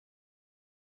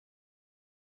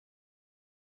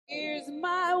Here's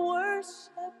my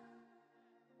worship,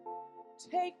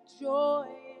 take joy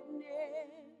in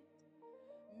it.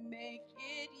 Make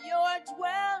it your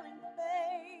dwelling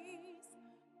place.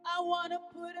 I want to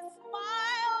put a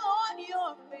smile on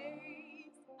your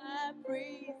face. I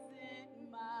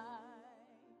present my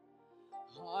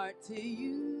heart to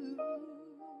you.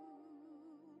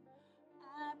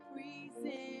 I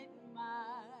present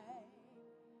my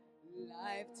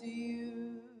life to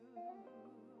you.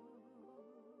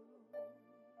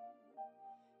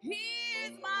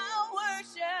 Here's my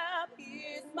worship,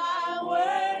 here's my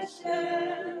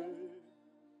worship.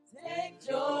 Take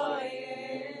joy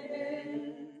in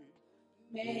it.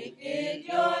 Make it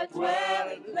your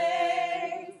dwelling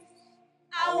place.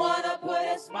 I want to put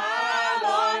a smile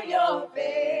on your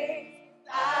face.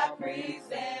 I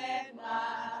present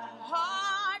my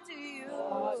heart to you.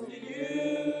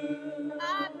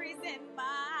 I present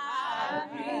my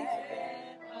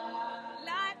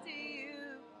life to you.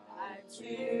 To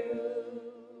you.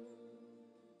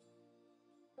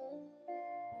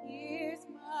 Here's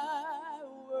my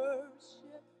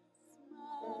worship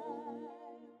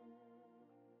smile.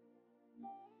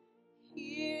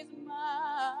 Here's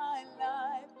my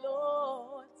life,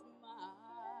 Lord,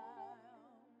 smile.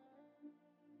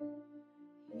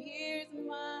 Here's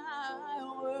my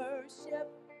worship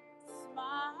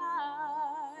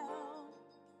smile.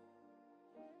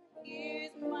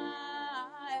 Here's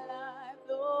my life,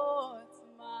 Lord,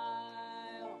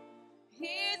 smile.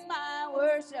 Here's my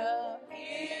worship.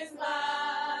 Here's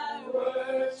my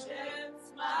worship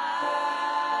smile.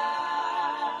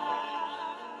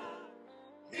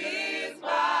 Here's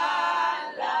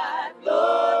my life,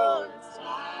 Lord,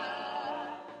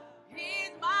 smile.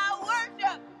 Here's my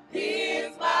worship.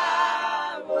 Here's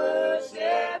my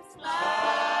worship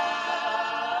smile.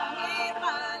 Here's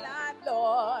my life,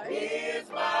 Lord. Here's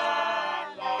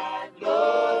my life,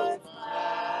 Lord,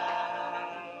 smile.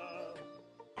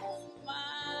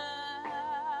 Smile.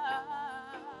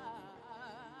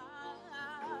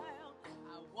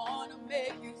 I want to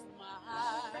make you smile.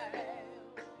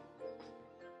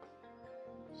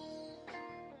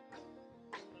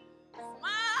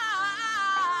 Smile.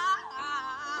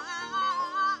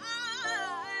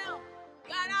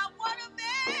 God, I want to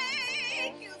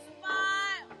make you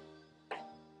smile.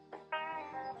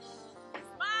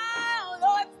 Smile,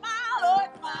 Lord, smile, Lord,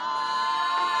 smile.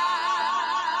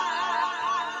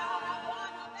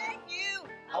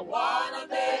 I want to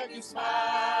make you smile.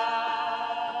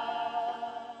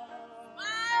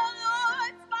 Smile,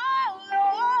 Lord, smile,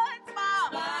 Lord,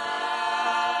 smile.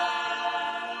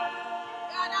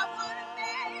 God, I want to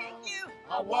make you.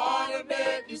 I want to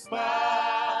make you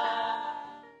smile.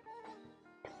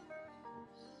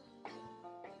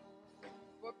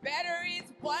 For better is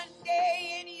one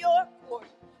day in your court.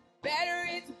 Better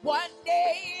is one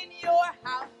day in your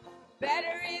house.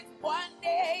 Better is one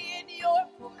day in your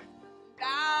court.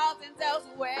 Thousands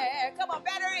elsewhere. Come on,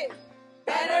 better is.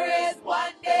 Better is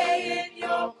one day in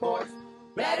your court.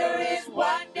 Better is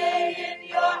one day in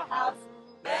your house.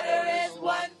 Better is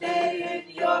one day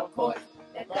in your court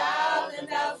than thousands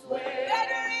elsewhere.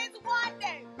 Better is one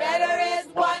day. Better is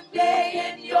one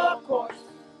day in your court.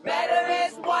 Better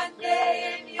is one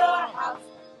day in your house.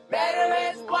 Better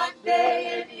is one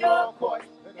day in your court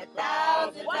than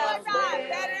thousands elsewhere.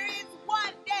 Better is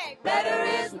one day. Better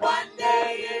is one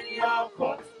day in your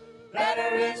court.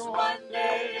 Better is one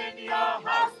day in your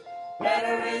house.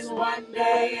 Better is one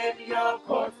day in your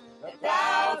court than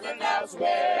thousands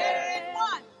elsewhere. Better is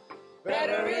one.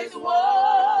 Better is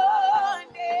one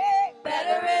day.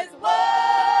 Better is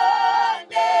one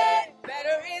day. Better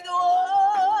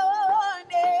is one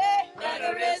day.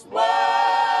 Better is one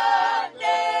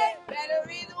day. Better is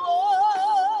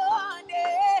one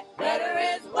day. Better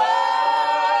is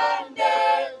one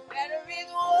day. Better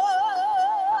is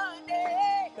one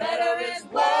day. Better is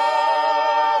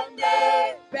one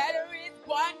day. Better is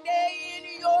one day in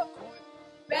your court.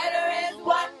 Better is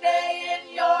one day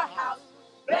in your house.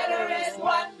 Better is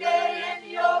one day in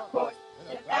your court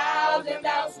than thousands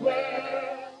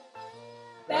elsewhere.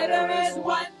 Better is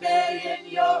one day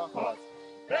in your court.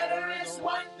 Better is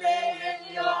one day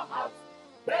in your house.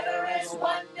 Better is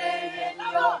one day in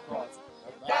your court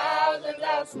than thousands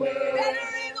elsewhere. Better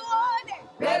is one day.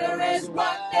 Better is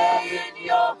one day in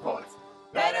your court.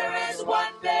 Better is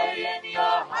one day in your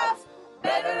house.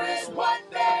 Better is one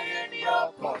day in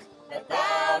your court than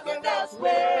thousands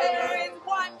elsewhere. Better is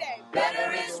one day.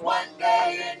 Better is one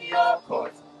day in your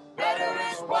court. Better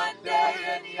is one day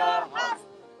in your house.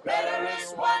 Better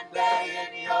is one day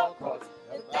in your court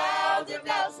than thousands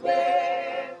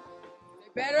elsewhere.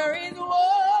 Better is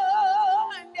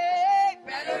one day.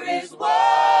 Better is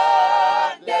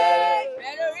one day.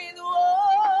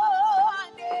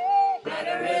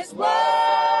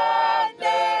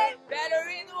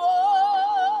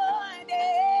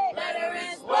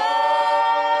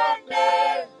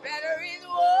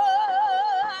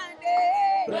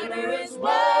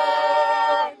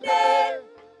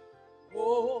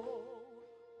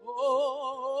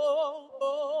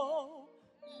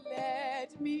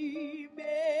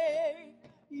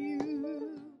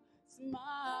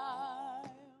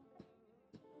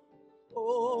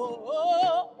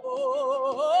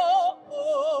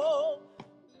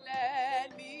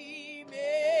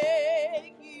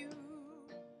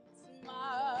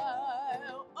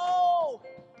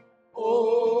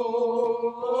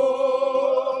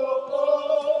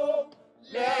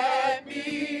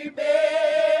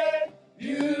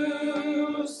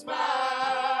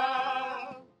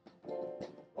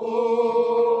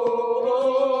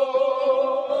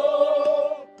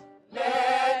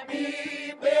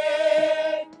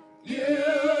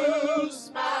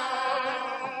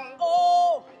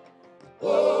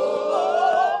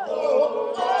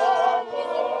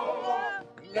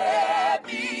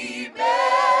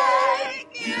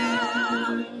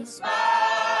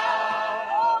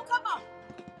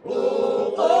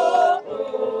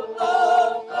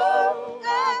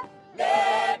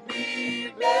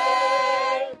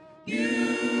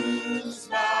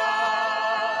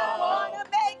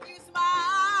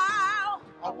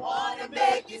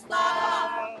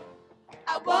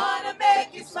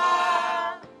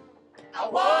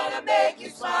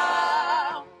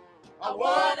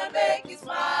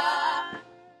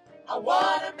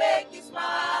 wanna make you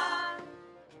smile.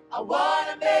 I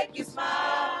wanna make you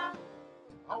smile.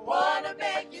 I wanna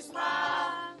make you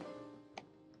smile.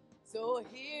 So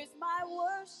here's my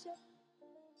worship.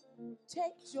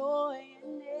 Take joy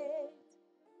in it.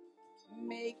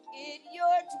 Make it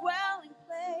your dwelling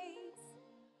place.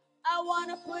 I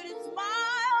wanna put a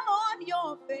smile on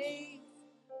your face.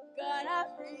 God, I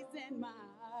present my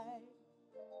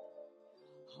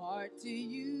heart to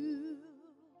you.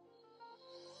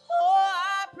 Oh,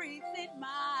 I present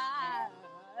my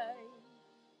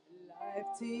life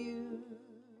to you.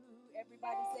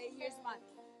 Everybody say, here's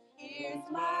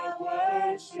my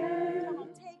worship. Come on,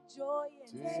 take joy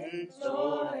in it. Take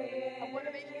joy in. I want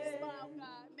to make you smile,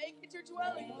 God. Make it your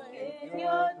dwelling place.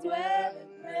 Your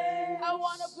dwelling place. I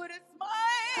want to put a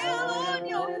smile on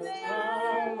your face.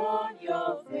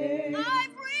 I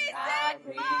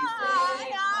present my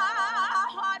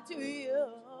heart to you.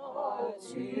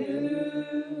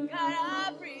 God,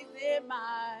 I present my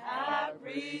life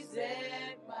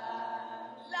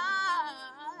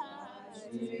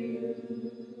to you.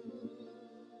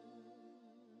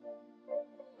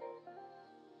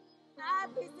 I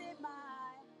present my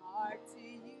heart to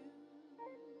you.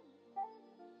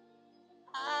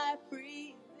 I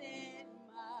present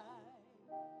my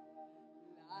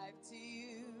life to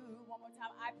you. One more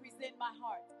time. I present my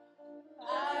heart.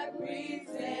 I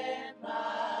present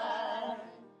my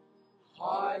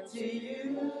heart to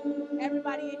you.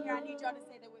 Everybody in here, I need y'all to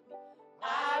say that with me.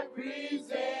 I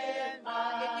present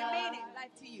my. If you mean it,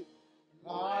 life to you.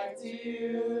 Life to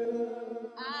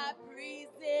you. I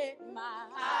present my.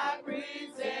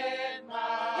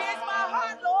 Here's my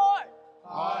heart, Lord.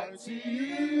 Heart to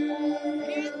you.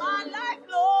 Here's my life,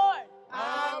 Lord.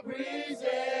 I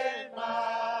present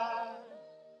my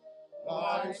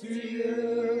life to you.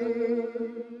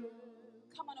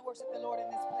 Come on and worship the Lord in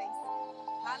this place.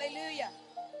 Hallelujah.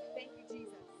 Thank you,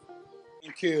 Jesus.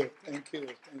 Thank you. Thank you.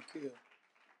 Thank you.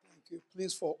 Thank you.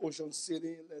 Please, for Ocean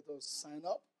City, let us sign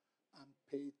up and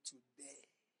pay today.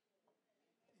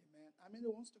 Amen. How many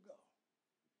wants to go?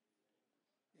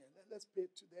 Yeah, let's pay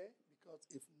today, because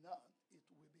if not, it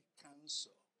will be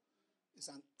canceled. It's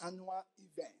an annual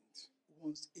event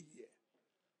once a year.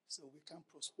 So we can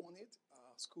postpone it.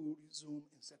 School resume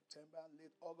in September,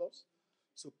 late August.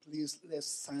 So please, let's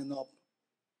sign up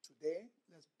today.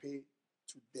 Let's pay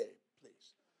today,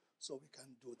 please, so we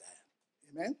can do that.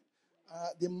 Amen.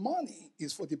 The money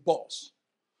is for the bus,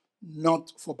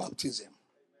 not for baptism.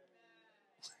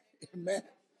 Amen.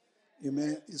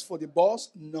 Amen. It's for the bus,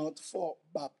 not for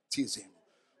baptism.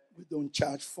 We don't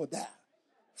charge for that.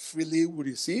 Freely we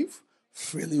receive,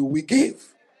 freely we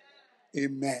give.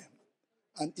 Amen.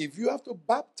 And if you have to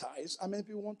baptize, how many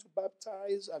people want to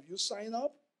baptize? Have you signed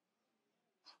up?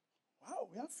 Wow,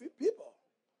 we have few people.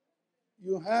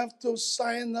 You have to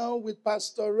sign up with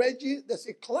Pastor Reggie. There's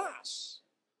a class.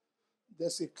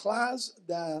 There's a class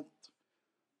that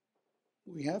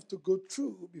we have to go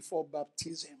through before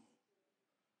baptism.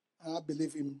 And I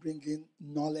believe in bringing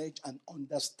knowledge and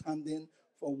understanding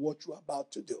for what you're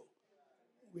about to do.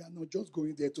 We are not just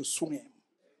going there to swim.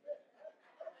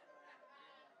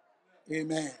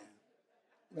 Amen.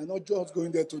 We are not just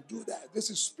going there to do that. This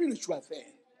is spiritual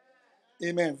thing.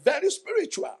 Amen. Very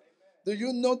spiritual. Do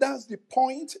you know that's the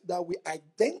point that we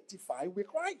identify with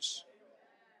Christ?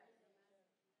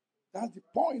 That's the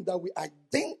point that we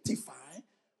identify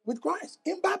with Christ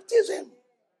in baptism.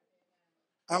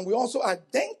 And we also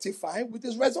identify with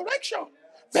his resurrection.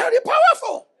 Very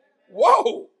powerful.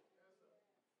 Whoa.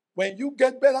 When you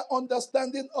get better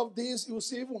understanding of this, you'll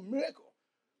see even miracle.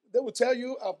 They will tell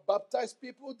you, I've baptized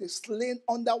people, they slain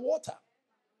underwater.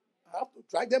 I have to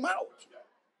drag them out.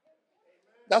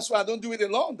 That's why I don't do it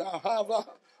alone. I have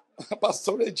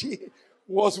Pastor Reggie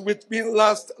was with me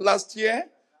last year.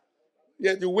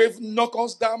 Yeah, the wave knocked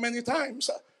us down many times.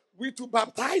 We too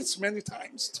baptized many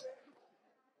times.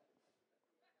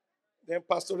 Then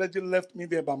Pastor Reggie left me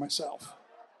there by myself.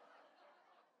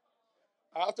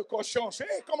 I have to call Sean. Say,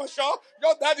 hey, come on, Sean.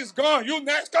 Your dad is gone. You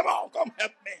next. Come on, come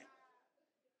help me.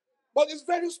 But it's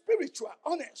very spiritual,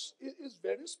 honest. It is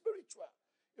very spiritual.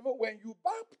 Even when you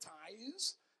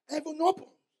baptize, heaven opens.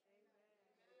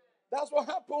 That's what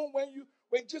happened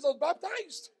when Jesus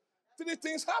baptized. 3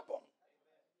 things happened.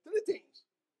 3 things.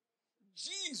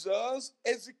 Jesus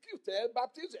executed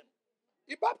baptism.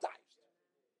 He baptized.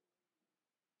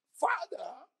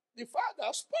 The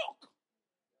Father spoke.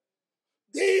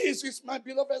 This is my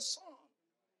beloved Son,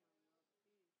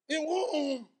 in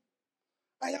whom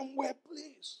I am well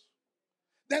pleased.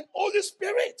 Then Holy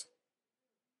Spirit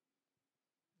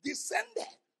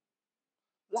descended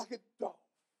like a dove.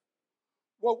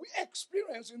 What we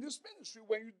experience in this ministry,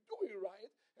 when you do it right,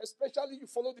 Especially you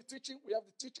follow the teaching. We have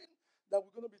the teaching that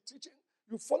we're going to be teaching.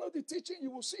 You follow the teaching,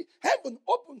 you will see heaven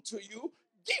open to you,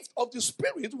 gift of the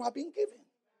Spirit who have been given.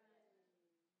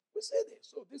 We say this.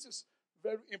 So this is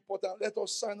very important. Let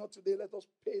us sign up today. Let us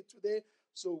pay today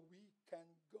so we can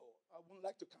go. I wouldn't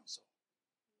like to cancel.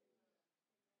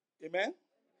 Amen?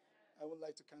 I would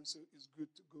like to cancel. It's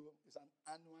good to go. It's an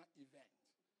annual event.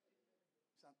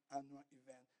 It's an annual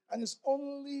event. And it's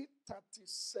only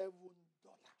 $37.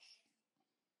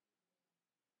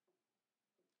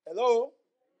 Hello?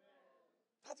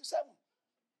 37.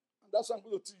 And that's why I'm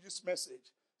going to teach this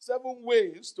message. 7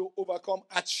 ways to overcome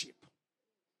hardship.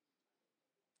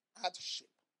 Hardship.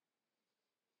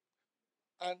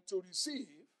 And to receive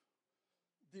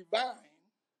divine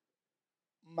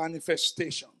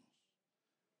manifestation.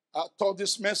 I taught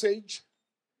this message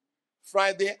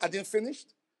Friday. I didn't finish.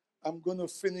 I'm going to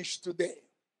finish today.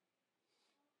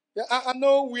 Yeah, I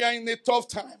know we are in a tough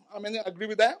time. How many agree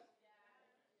with that?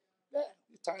 Yeah,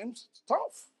 the time's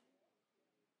tough.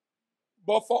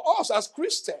 But for us as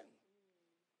Christians,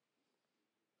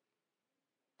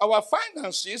 our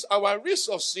finances, our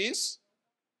resources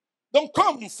don't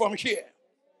come from here.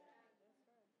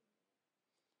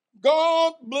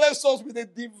 God bless us with the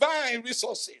divine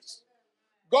resources.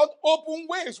 God open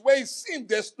ways where it seems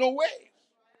there's no way.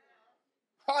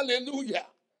 Hallelujah.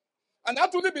 And I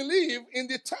truly believe in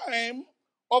the time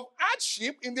of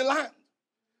hardship in the land.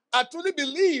 I truly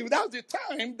believe that's the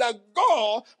time that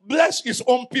God bless his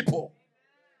own people.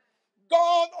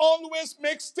 God always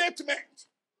makes statements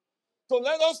to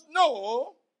let us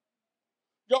know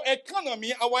your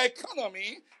economy, our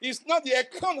economy, is not the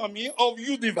economy of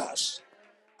universe.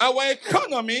 Our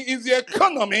economy is the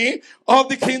economy of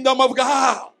the kingdom of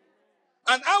God.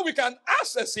 And how we can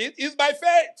access it is by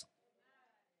faith.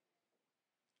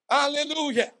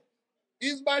 Hallelujah.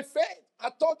 It's by faith. I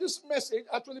taught this message.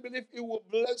 I truly believe it will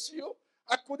bless you.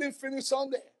 I couldn't finish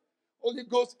Sunday.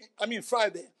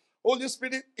 Friday. Holy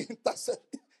Spirit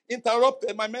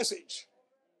interrupted my message.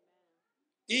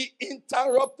 He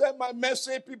interrupted my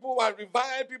message. People are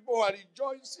revived. People are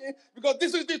rejoicing. Because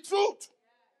this is the truth.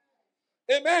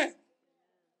 Amen.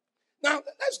 Now,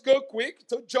 let's go quick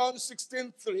to John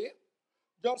 16:3.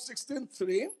 John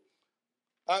 16:3.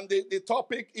 And the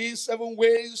topic is 7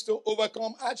 ways to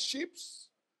overcome hardships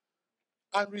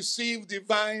and receive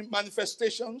divine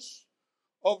manifestations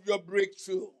of your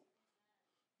breakthrough.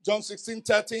 John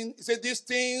 16:13, it said, "These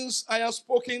things I have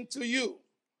spoken to you,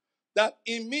 that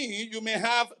in me you may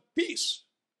have peace.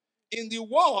 In the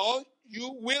world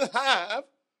you will have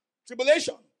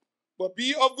tribulation, but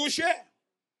be of good cheer.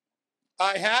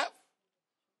 I have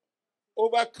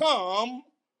overcome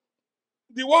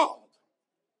the world.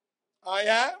 I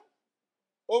have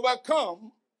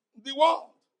overcome the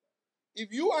world."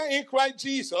 If you are in Christ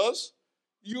Jesus,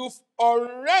 you've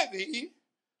already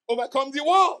overcome the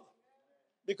world.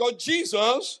 Because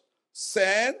Jesus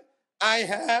said, "I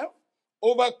have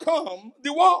overcome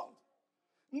the world."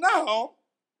 Now,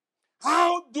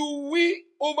 how do we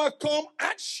overcome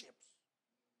hardships?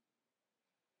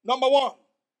 Number 1,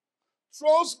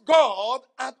 trust God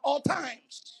at all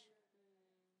times.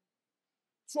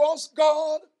 Trust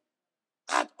God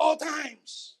at all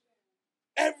times.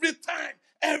 Every time,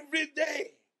 every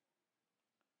day.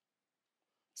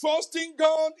 Trusting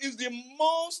God is a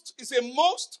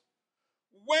must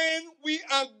when we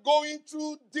are going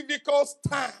through difficult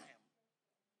time.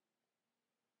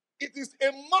 It is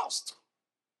a must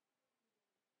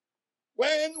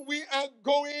when we are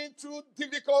going through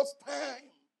difficult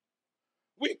time.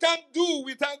 We can't do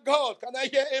without God. Can I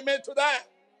hear amen to that?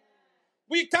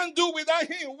 We can't do without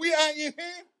him. We are in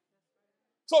him.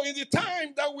 So in the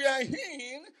time that we are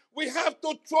in, we have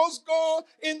to trust God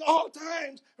in all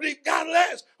times,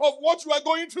 regardless of what you are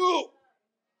going through.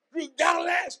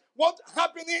 Regardless what's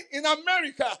happening in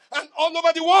America and all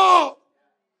over the world.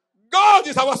 God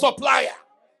is our supplier.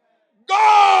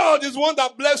 God is one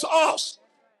that blesses us.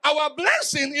 Our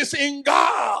blessing is in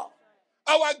God.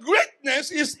 Our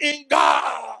greatness is in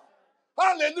God.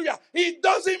 Hallelujah. It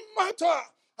doesn't matter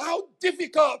how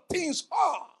difficult things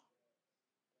are.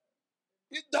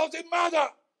 It doesn't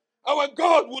matter. Our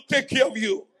God will take care of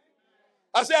you.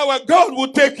 I say our God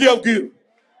will take care of you.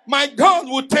 My God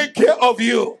will take care of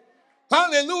you.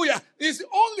 Hallelujah. It's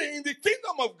only in the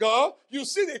kingdom of God you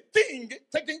see the king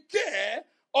taking care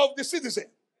of the citizen.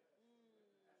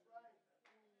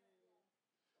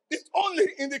 It's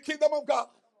only in the kingdom of God.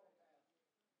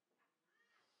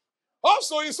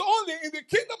 Also, it's only in the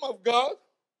kingdom of God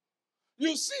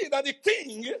you see that the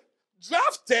king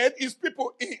drafted his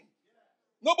people in.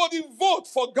 Nobody vote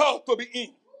for God to be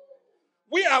in.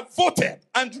 We are voted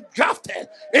and drafted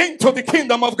into the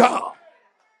kingdom of God.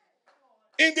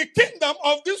 In the kingdom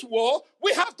of this world,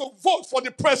 we have to vote for the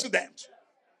president.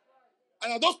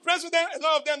 And those presidents, a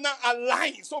lot of them now are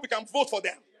lying so we can vote for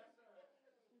them.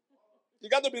 You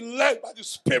got to be led by the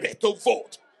Spirit to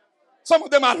vote. Some of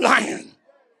them are lying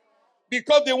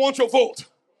because they want your vote.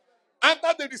 After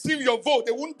they receive your vote,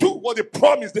 they won't do what they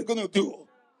promised they're going to do.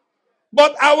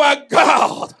 But our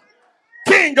God,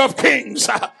 King of Kings,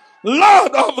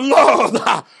 Lord of Lords,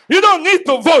 you don't need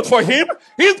to vote for him.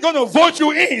 He's going to vote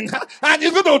you in and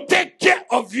he's going to take care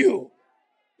of you.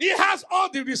 He has all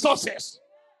the resources.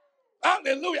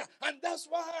 Hallelujah. And that's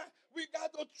why we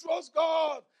got to trust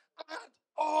God at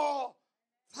all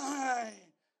time.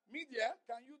 Media,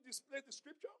 can you display the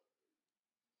scripture?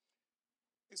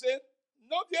 He said,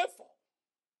 know therefore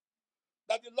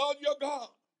that the Lord your God,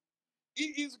 he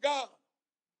is God,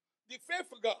 the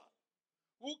faithful God,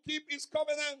 who keep his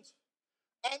covenant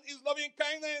and his loving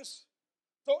kindness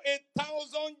to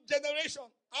 1,000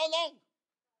 generations. How long?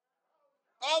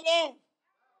 How long?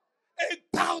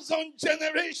 1,000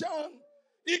 generations.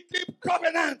 He keep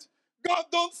covenant. God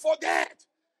don't forget.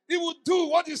 He will do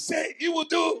what he say he will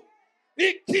do.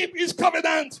 He keep his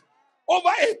covenant over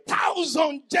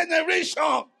 1,000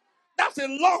 generations. That's a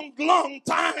long, long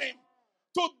time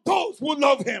to those who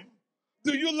love him.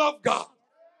 Do you love God?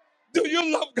 Do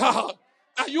you love God?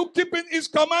 Are you keeping his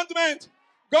commandment?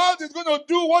 God is going to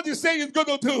do what he says he's going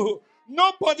to do.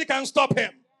 Nobody can stop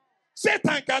him.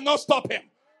 Satan cannot stop him.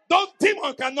 Those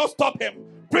demons cannot stop him.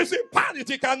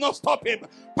 Principality cannot stop him.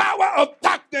 Power of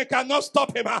darkness cannot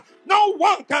stop him. No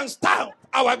one can stop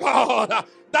our God.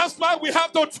 That's why we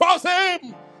have to trust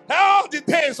him all the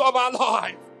days of our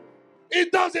life.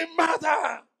 It doesn't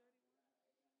matter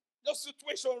the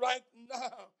situation right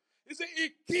now. He said he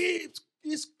keeps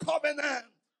his covenant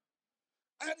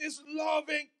and his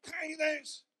loving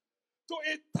kindness to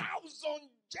 1,000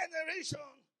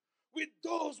 generations with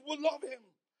those who love him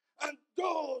and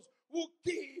those who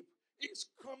keep his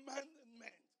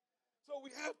commandment. So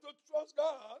we have to trust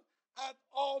God at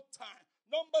all times.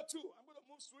 Number 2, I'm going to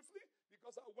move swiftly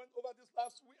because I went over this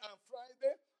last week on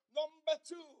Friday. Number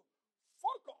 2,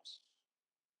 focus.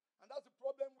 And that's the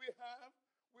problem we have.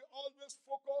 We always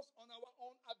focus on our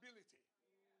own ability.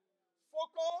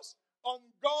 Focus on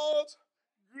God's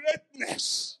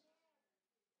greatness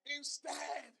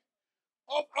instead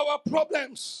of our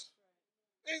problems,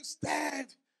 instead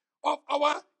of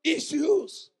our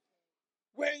issues.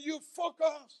 When you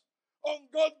focus on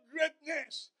God's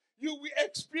greatness, you will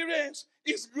experience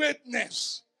his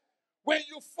greatness. When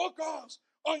you focus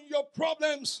on your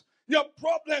problems, your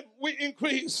problem will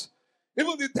increase.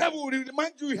 Even the devil will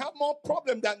remind you have more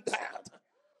problem than that.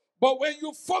 But when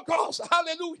you focus,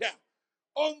 hallelujah,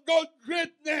 on God's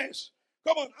greatness,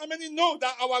 come on, how many know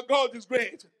that our God is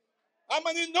great? How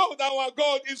many know that our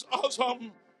God is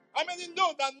awesome? How many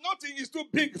know that nothing is too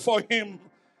big for him?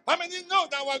 How many know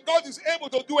that our God is able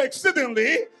to do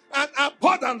exceedingly and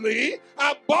abundantly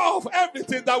above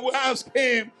everything that we ask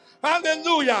him?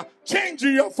 Hallelujah. Change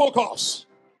your focus.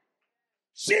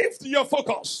 Shift your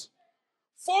focus.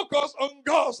 Focus on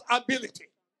God's ability.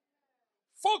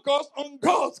 Focus on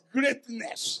God's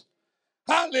greatness.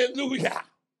 Hallelujah.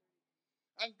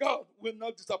 And God will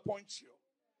not disappoint you.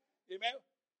 Amen.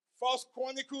 First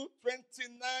Chronicles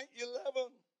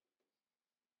 29:11.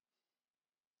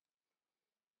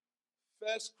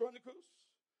 First Chronicles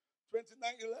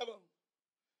 29:11.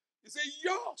 He said,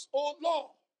 yours, O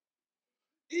Lord,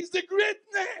 is the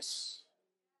greatness.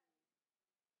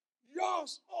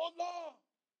 Yours, O Lord,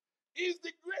 is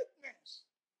the greatness,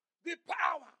 the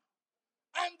power,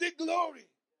 and the glory,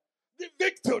 the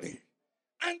victory,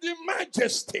 and the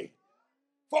majesty.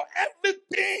 For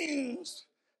everything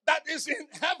that is in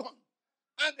heaven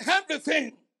and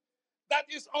everything that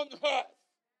is on earth,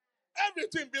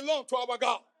 everything belongs to our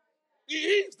God. He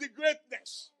is the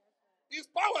greatness. His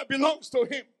power belongs to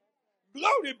him.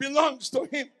 Glory belongs to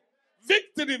him.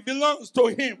 Victory belongs to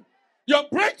him. Your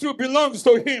breakthrough belongs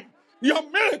to him. Your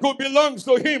miracle belongs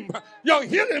to him. Your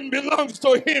healing belongs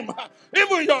to him.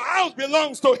 Even your house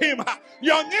belongs to him.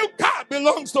 Your new car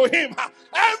belongs to him.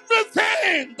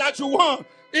 Everything that you want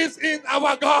is in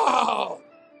our God.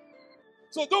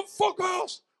 So don't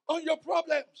focus on your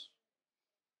problems.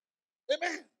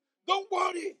 Amen. Don't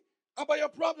worry about your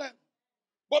problem,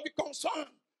 but be concerned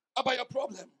about your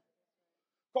problem.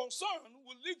 Concern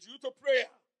will lead you to prayer.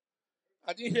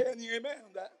 I didn't hear any amen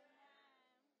on that.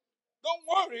 Don't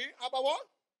worry about what?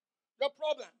 Your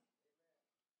problem.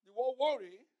 The word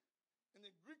worry in the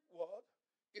Greek word,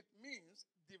 it means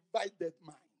divided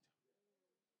mind.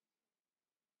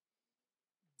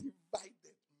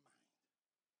 Divided mind.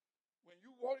 When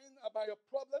you're worrying about your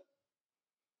problem,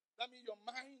 that means your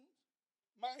mind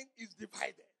mind is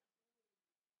divided.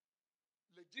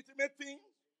 Legitimate things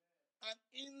and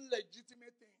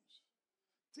illegitimate things.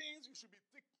 Things you should be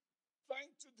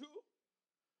trying to do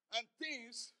and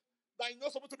things that you're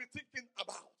not supposed to be thinking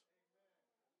about.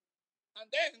 And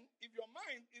then, if your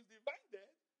mind is divided,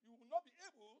 you will not be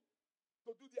able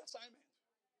to do the assignment.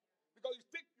 Because you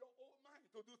take your own mind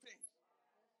to do things.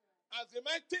 As the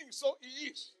man thinks, so he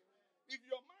is. If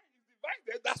your mind is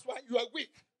divided, that's why you are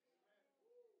weak.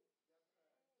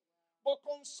 But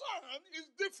concern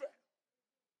is different.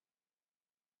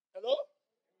 Hello?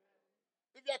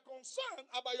 If you are concerned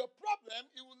about your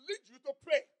problem, it will lead you to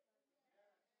pray.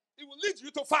 It will lead you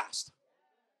to fast.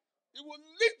 It will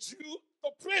lead you to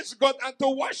praise God and to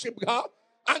worship God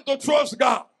and to trust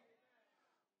God.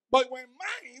 But when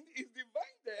mind is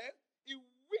divided, it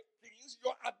weakens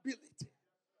your ability.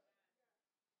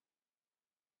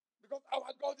 Because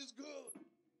our God is good.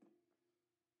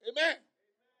 Amen.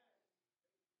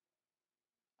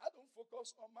 I don't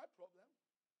focus on my problem.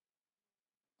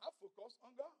 I focus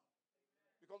on God.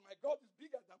 Because my God is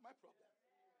bigger than my problem.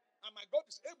 And my God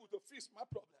is able to fix my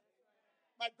problem.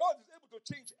 My God is able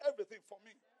to change everything for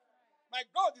me. My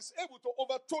God is able to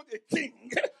overthrow a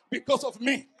king because of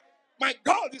me. My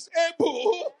God is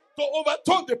able to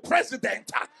overthrow the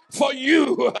president for you.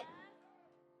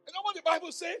 You know what the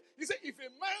Bible says? He said, if a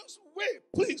man's way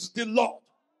please the Lord,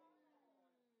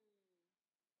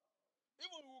 he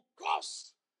will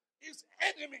cause his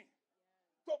enemy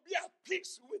to be at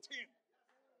peace with him.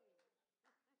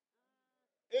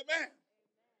 Amen.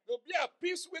 They'll be at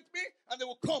peace with me and they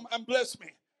will come and bless me.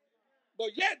 But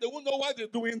yet they won't know why they're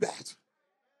doing that.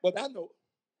 But I know.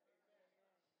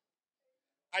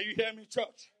 Are you hearing me,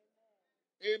 church?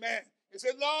 Amen. He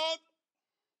said, Lord,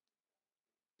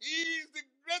 He is the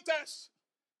greatest.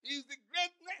 He is the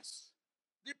greatness,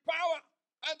 the power,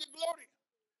 and the glory,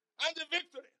 and the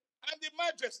victory, and the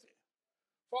majesty.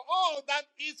 For all that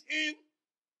is in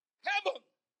heaven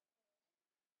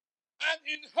and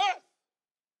in earth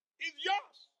is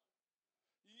yours.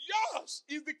 Yours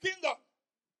is the kingdom,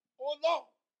 O Lord.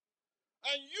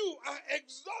 And you are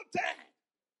exalted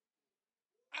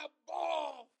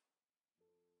above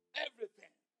everything.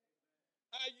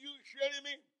 Are you hearing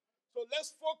me? So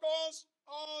let's focus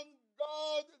on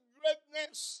God's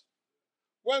greatness.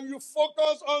 When you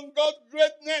focus on God's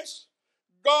greatness,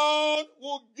 God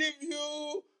will give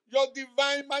you your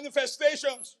divine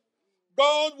manifestations.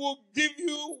 God will give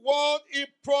you what He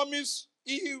promised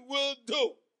He will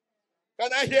do.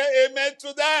 Can I hear amen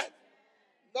to that?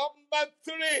 Number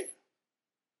 3.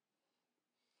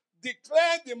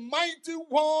 Declare the mighty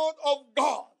word of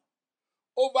God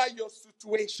over your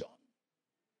situation.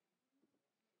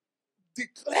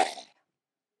 Declare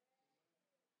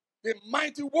the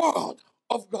mighty word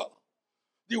of God.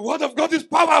 The word of God is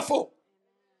powerful.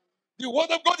 The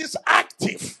word of God is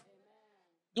active.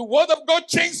 The word of God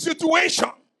changes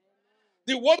situation.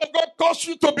 The word of God causes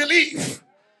you to believe.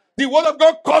 The word of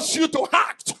God causes you to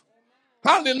act.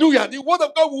 Hallelujah. The word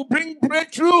of God will bring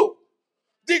breakthrough.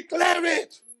 Declare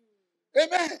it.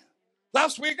 Amen.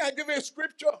 Last week I gave you a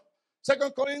scripture.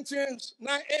 2 Corinthians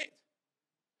 9:8.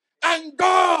 And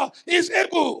God is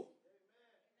able.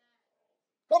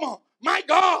 Come on. My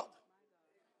God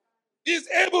is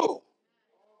able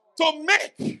to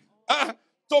make.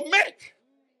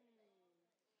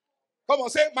 Come on,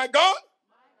 say, my God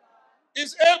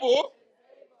is able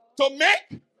to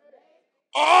make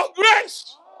all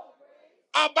grace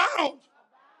abound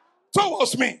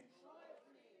towards me.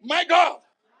 My God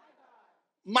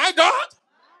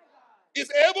is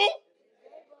able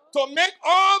to make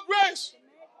all grace.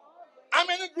 How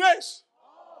many grace?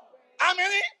 How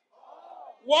many?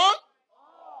 1,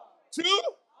 2,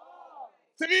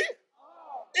 3.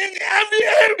 In every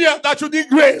area that you need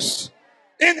grace.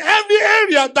 In every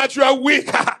area that you are weak.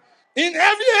 In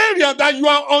every area that you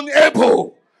are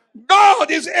unable.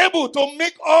 God is able to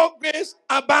make all grace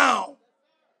abound.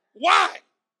 Why?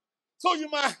 So you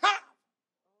might have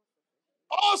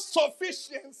all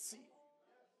sufficiency.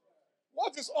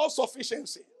 What is all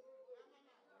sufficiency?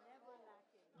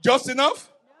 Just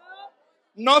enough?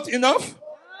 Not enough?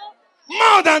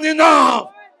 More than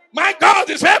enough. My God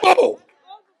is able.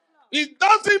 It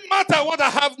doesn't matter what I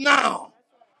have now.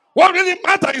 What really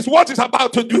matters is what is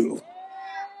about to do.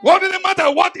 What really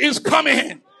matters what is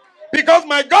coming. Because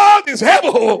my God is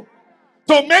able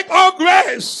to make all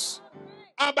grace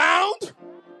abound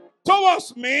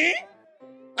towards me,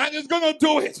 and He's going to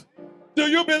do it. Do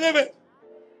you believe it?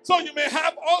 So you may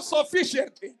have all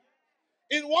sufficiency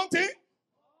in 1 thing,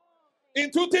 in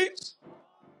 2 things,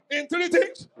 in 3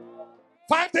 things,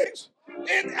 5 things,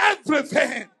 in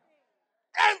everything,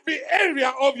 every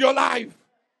area of your life.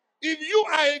 If you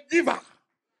are a giver,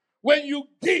 when you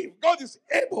give, God is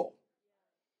able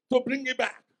to bring it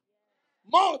back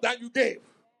more than you gave.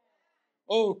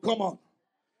 Oh, come on.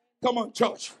 Come on,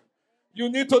 church. You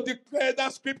need to declare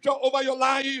that scripture over your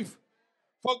life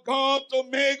for God to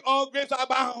make all grace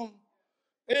abound.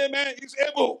 Amen. He's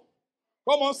able.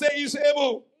 Come on, say he's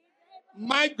able.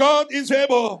 My God is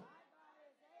able.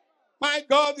 My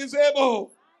God is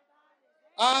able.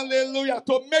 Hallelujah.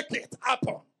 To make it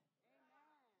happen.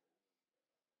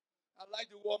 I like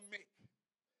the word make.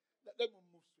 Let me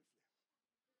move.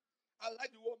 I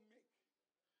like the word make.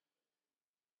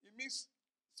 It means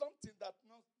something that's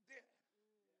not there.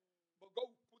 But God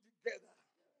will put it together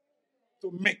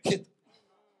to make it.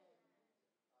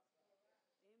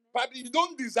 Probably you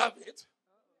don't deserve it.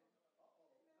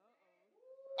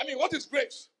 I mean, what is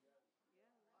grace?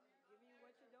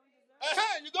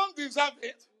 You don't deserve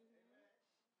it.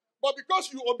 But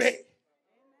because you obey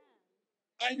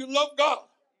and you love God,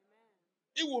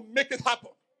 it will make it happen.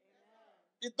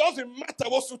 It doesn't matter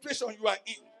what situation you are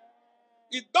in.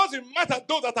 It doesn't matter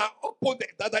those that are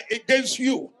opponents, that are against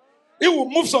you. It will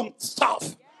move some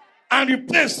stuff and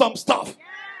replace some stuff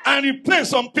and replace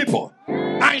some people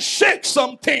and shake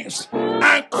some things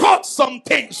and cut some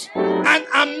things and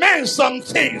amend some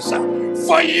things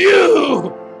for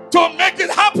you to make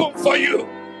it happen for you.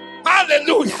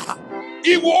 Hallelujah.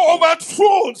 It will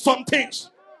overthrow some things,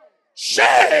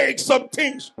 shake some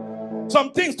things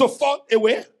to fall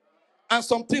away and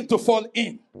some things to fall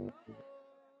in.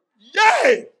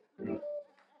 Yay!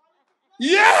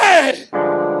 Yay!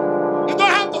 You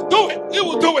don't have to do it. He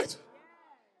will do it.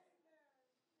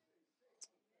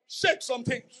 Shake some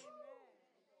things.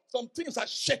 Some things are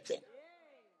shaking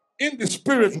in the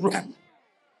spirit realm.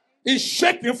 He's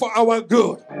shaking for our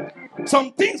good.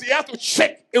 Some things he has to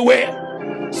shake away.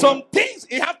 Some things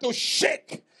he has to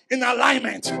shake in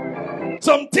alignment.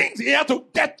 Some things he has to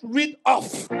get rid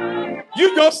of.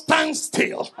 You just stand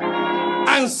still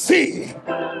and see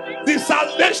the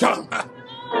salvation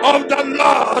of the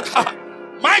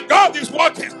Lord. My God is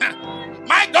working.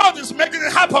 My God is making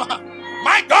it happen.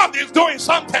 My God is doing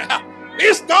something.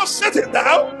 He's not sitting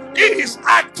down. He is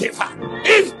active.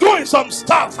 He's doing some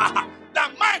stuff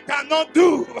that man cannot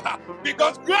do.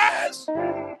 Because grace,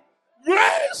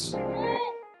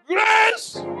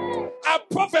 I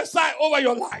prophesy over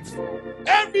your life.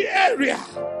 Every area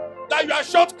that you are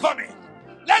shortcoming,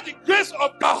 let the grace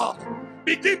of God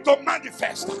begin to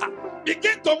manifest.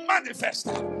 Begin to manifest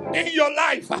in your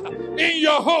life, in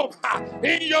your home,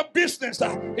 in your business,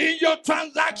 in your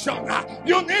transaction.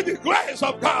 You need the grace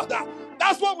of God.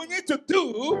 That's what we need to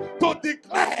do to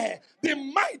declare the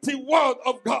mighty word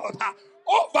of God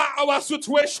over our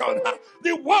situation.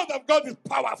 The word of God is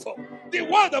powerful. The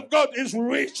word of God is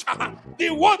rich.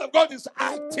 The word of God is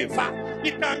active.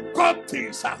 It can cut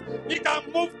things. It can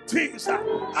move things.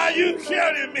 Are you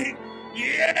hearing me?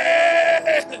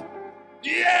 Yeah.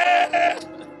 Yeah.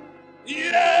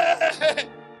 Yeah.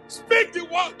 Speak the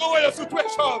word over your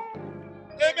situation.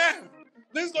 Amen.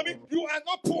 Listen to me. You are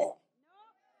not poor.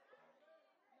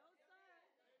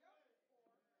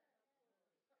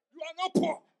 You are not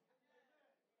poor.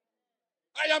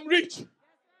 I am rich.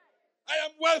 I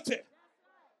am wealthy.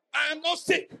 I am not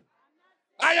sick.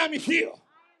 I am healed.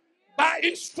 By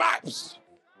his stripes,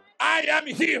 I am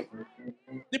healed.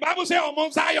 The Bible says on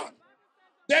Mount Zion,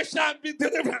 there shall be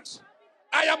deliverance.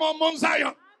 I am on Mount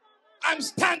Zion. I'm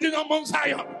standing on Mount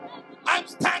Zion. I'm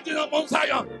standing on Mount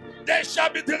Zion. There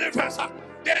shall be deliverance.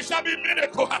 There shall be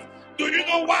miracle. Do you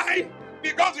know why?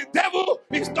 Because the devil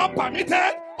is not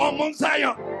permitted on Mount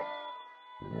Zion.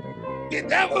 The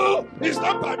devil is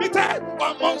not permitted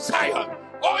on Mount Zion.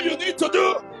 All you need to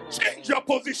do, change your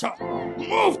position.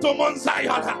 Move to Mount Zion.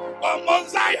 On Mount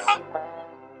Zion,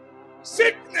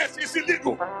 sickness is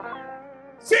illegal.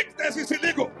 Sickness is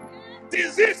illegal.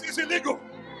 Disease is illegal.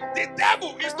 The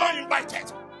devil is not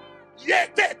invited.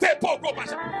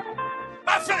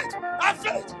 I feel it. I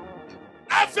feel it.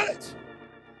 I feel it.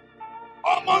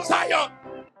 On Mount Zion,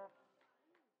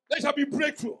 there shall be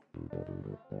breakthrough.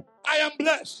 I am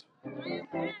blessed.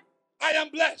 I am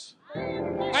blessed.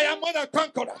 I am more than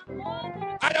conqueror.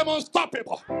 I am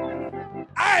unstoppable.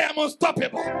 I am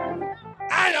unstoppable.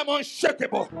 I am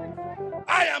unshakable.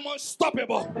 I am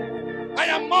unstoppable. I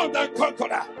am more than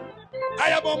conqueror. I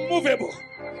am unmovable.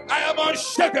 I am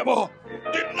unshakable.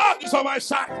 The Lord is on my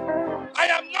side. I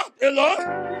am not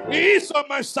alone. He is on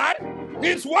my side.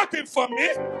 He's working for me.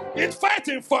 He's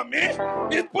fighting for me.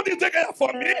 He's putting together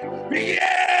for me.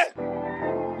 Yeah.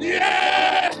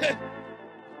 Yeah.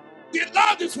 The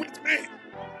Lord is with me.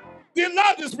 The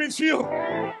Lord is with you.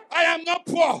 I am not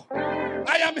poor.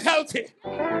 I am healthy.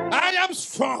 I am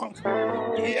strong.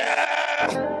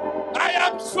 Yeah. I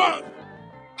am strong.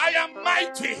 I am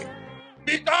mighty.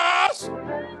 Because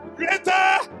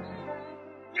greater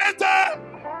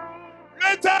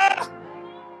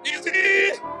is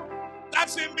he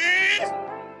that's in me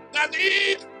than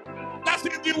he that's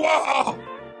in the world.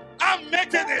 I'm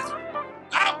making it.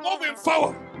 I'm moving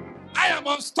forward. I am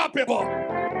unstoppable.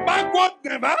 Backward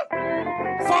never.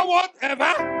 Forward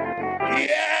ever.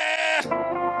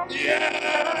 Yeah.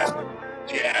 Yeah.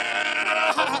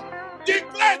 Yeah.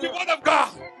 Declare the word of God.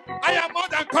 I am more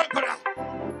than conqueror.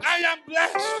 I am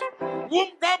blessed. Whom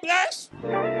God bless.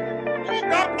 Whom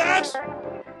God bless.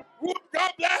 Whom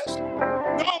God bless.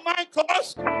 No man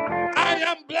cursed. I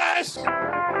am blessed.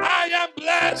 I am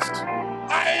blessed.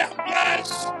 I am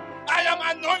blessed. I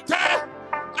am anointed.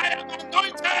 I am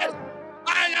anointed.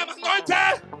 I am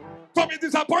anointed to be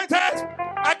disappointed.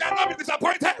 I cannot be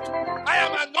disappointed. I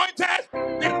am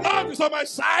anointed. The Lord is on my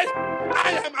side.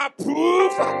 I am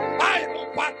approved. I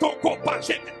am Fatoki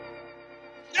passion.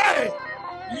 Yay!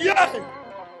 Yay!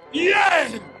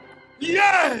 Yay!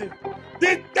 Yay!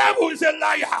 The devil is a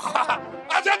liar.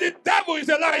 I said the devil is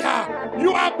a liar.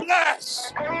 You are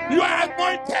blessed. You are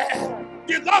anointed.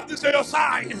 The Lord is on your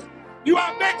side. You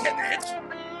are making it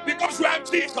because you have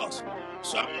Jesus.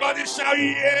 Somebody shout,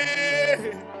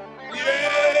 yeah!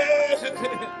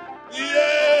 Yeah!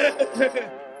 Yeah!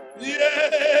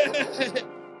 Yeah!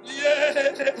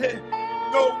 Yeah!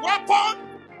 No weapon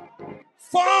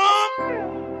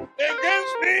formed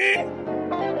against me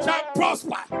shall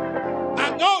prosper.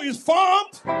 I know it's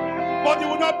formed, but it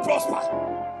will not prosper.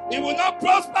 It will not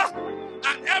prosper.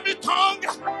 And every tongue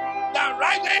that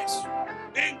rises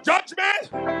in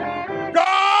judgment,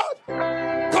 God,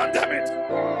 condemn it.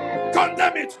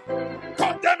 Condemn it.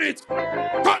 Condemn it.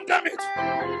 Condemn it.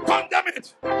 Condemn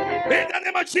it. In the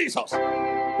name of Jesus.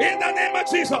 In the name of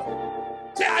Jesus.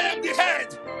 Say, I am the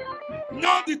head,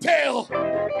 not the tail.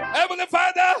 Heavenly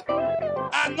Father,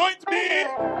 anoint me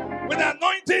with the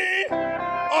anointing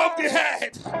of the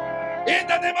head. In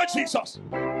the name of Jesus.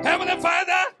 Heavenly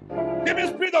Father, give me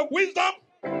spirit of wisdom,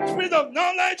 spirit of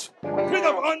knowledge, spirit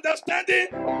of understanding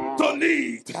to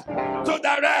lead, to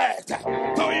direct,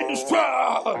 to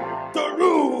instruct, to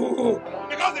rule.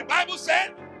 Because the Bible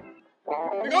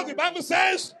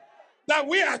says that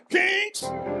we are kings.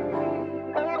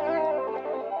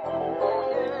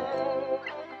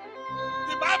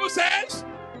 The Bible says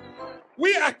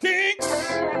we are kings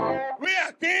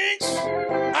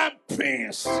and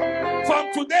princes.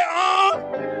 From today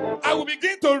on, I will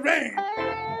begin to reign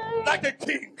like a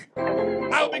king.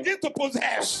 I will begin to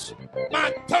possess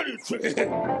my territory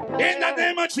in the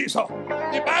name of Jesus.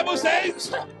 The Bible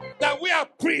says that we are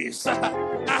priests.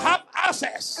 I have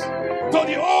access to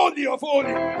the Holy of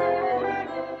Holies.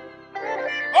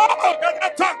 Oh, can I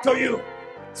talk to you?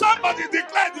 Somebody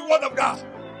declare the word of God.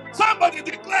 Somebody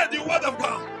declare the word of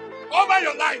God over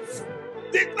your life.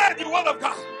 Declare the word of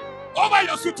God over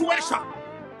your situation.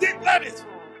 Declare it.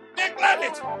 Declare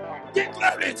it.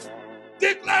 Declare it.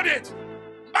 Declare it.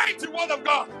 Mighty word of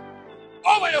God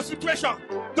over your situation.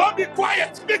 Don't be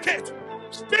quiet. Speak it.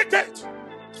 Speak it.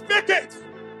 Speak it.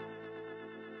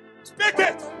 Speak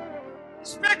it.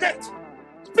 Speak it.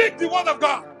 Speak the word of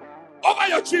God over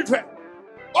your children,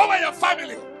 over your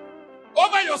family,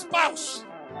 over your spouse.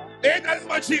 In the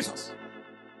name of Jesus.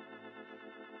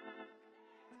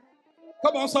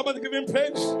 Come on, somebody give him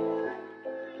praise.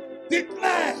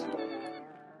 Declare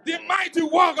the mighty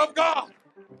work of God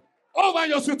over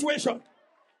your situation.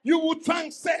 You will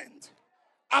transcend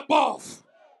above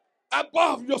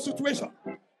your situation.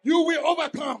 You will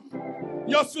overcome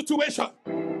your situation.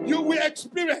 You will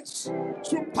experience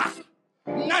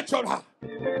supernatural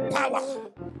power.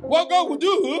 What God will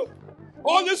do,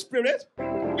 Holy Spirit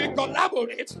will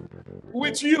collaborate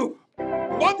with you.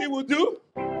 What He will do,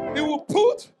 He will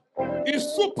put His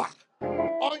super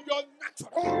on your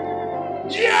natural.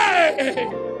 Yay!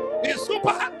 His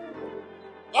super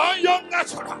on your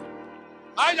natural.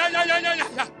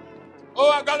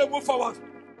 Oh, I gotta move forward.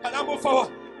 Can I move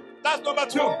forward? That's number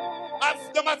 2.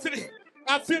 Number 3.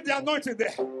 I feel the anointing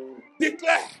there.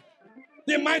 Declare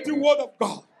the mighty word of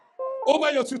God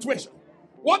over your situation.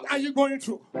 What are you going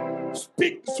through?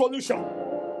 Speak the solution.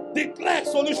 Declare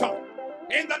solution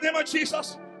in the name of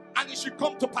Jesus, and it should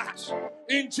come to pass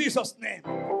in Jesus' name.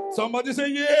 Somebody say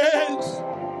yes.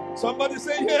 Somebody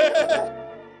say yes.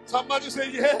 Somebody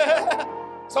say yes.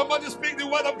 Somebody speak the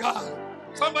word of God.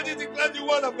 Somebody declare the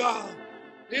word of God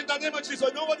in the name of Jesus.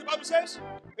 You know what the Bible says?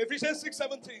 Ephesians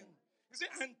 6:17. It says,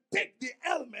 and take the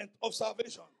element of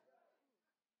salvation.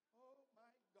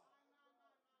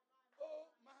 Oh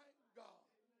my God.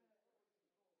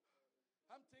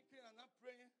 I'm thinking and I'm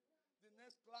praying.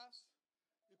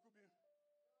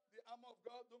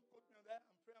 don't quote me on that.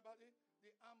 I'm praying about it.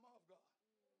 The armor of God.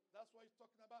 That's what he's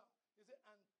talking about. He said,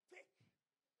 and take.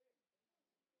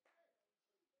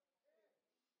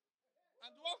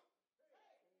 And what?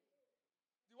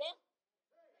 The what?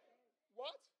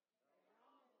 What?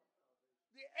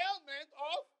 The element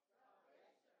of.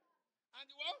 And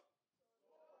the what?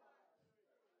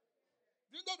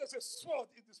 Do you know there's a sword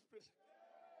in the spirit?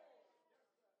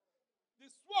 The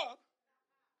sword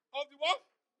of the what?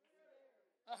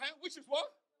 Which is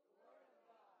what?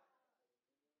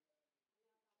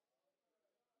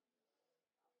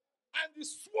 And the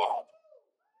sword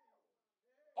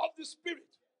of the spirit,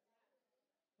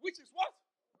 which is what?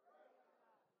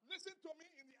 Listen to me.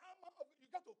 In the armor of,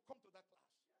 you got to come to that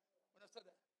class when I said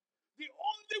that. The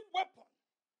only weapon,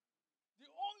 the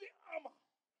only armor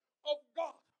of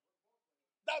God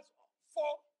that's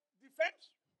for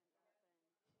defense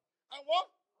and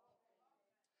what?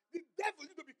 The devil,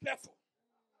 you need to be careful.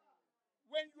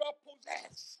 When you are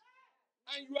possessed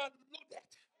and you are loaded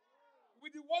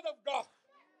with the word of God,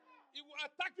 it will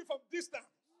attack you from distance,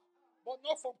 but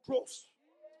not from close.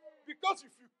 Because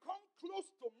if you come close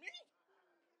to me,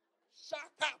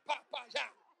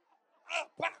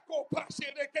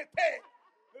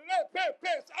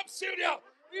 I'm serious.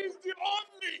 It's the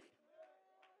only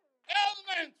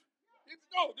element.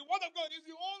 The word of God is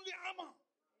the only armor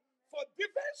for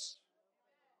defense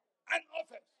and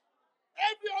offense.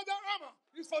 Every other armor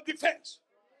is for defense.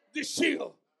 The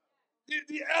shield,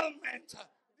 the helmet,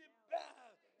 the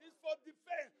belt is for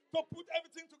defense, to put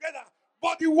everything together.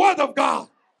 But the word of God.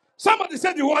 Somebody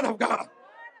said the word of God.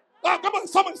 Oh, come on,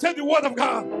 somebody said the word of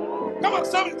God. Come on,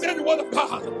 somebody said the word of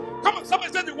God. Come on,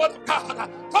 somebody said the word of God.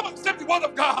 Come on, say the word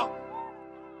of God.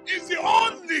 It's the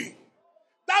only.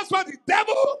 That's why the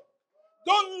devil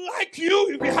don't like you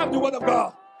if you have the word of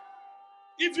God.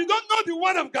 If you don't know the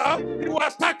word of God, he will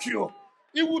attack you.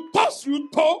 He will toss you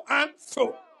to and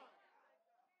fro.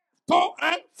 To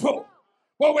and fro.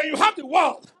 But when you have the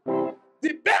word,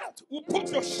 the belt will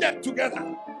put your shirt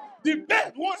together. The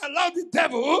belt won't allow the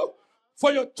devil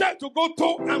for your shirt to go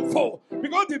to and fro.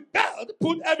 Because the belt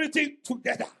put everything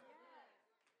together.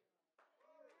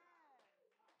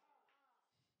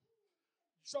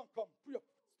 Sean, come. Put your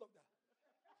stop there.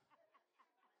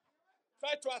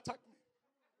 Try to attack me.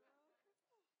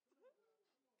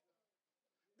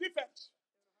 Defense.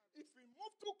 If we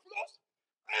move too close,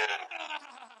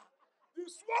 the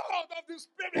sword of the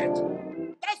spirit.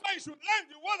 That's why you should learn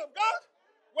the word of God.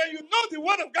 When you know the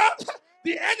word of God,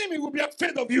 the enemy will be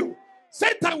afraid of you.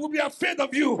 Satan will be afraid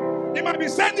of you. He might be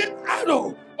sending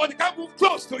arrow, but he can't move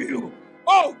close to you.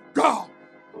 Oh God.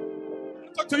 Can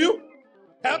I talk to you?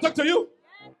 Can I talk to you?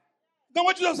 You know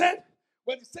what you just said?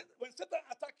 When Satan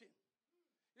attacked him,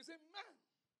 he said, man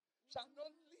shall not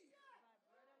live.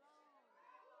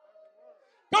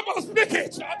 Come on, speak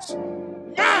it, church.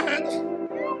 Man,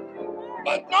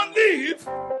 but not live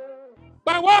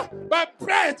by what? By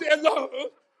bread alone.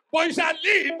 But you shall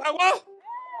live by what?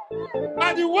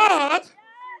 By the word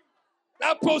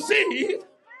that proceeds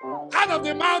out of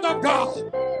the mouth of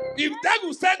God. If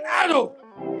devil send arrow,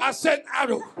 I send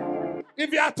arrow.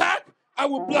 If he attack, I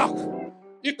will block.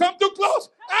 You come too close,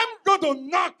 I'm going to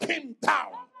knock him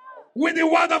down with the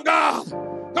word of God.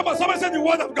 Come on, somebody say the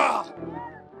word of God.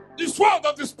 The sword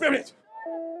of the spirit.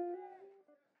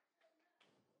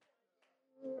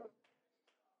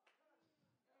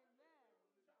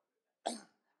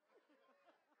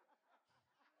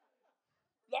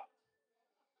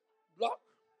 Block.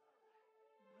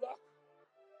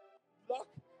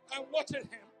 I'm watching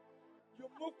him. You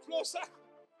move closer.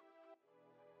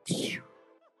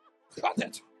 Cut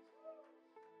it.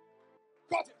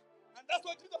 And that's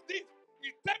what Jesus did.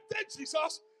 He tempted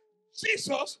Jesus.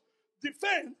 Jesus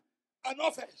defend an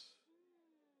offense.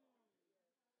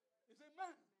 He said,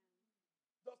 man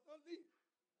does not live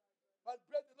by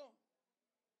bread alone,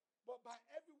 but by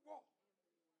every word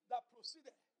that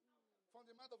proceeded from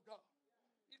the mouth of God.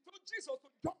 He told Jesus to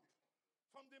jump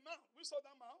from the mount. We saw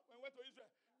that mount when we went to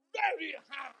Israel. Very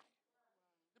high.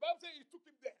 The Bible says he took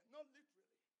him there. Not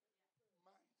literally.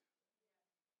 Mind.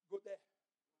 Go there.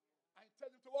 And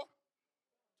tell him to what?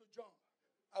 To jump.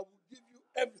 I will give you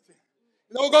everything.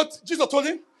 You know what God, Jesus told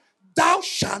him? Thou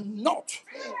shalt not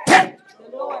tempt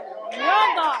the Lord your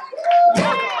God.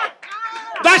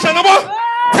 Thou shalt not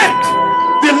tempt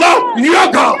the Lord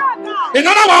your God. In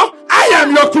other words, I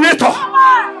am your creator.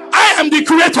 I am the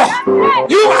creator.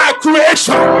 You are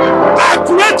creation. I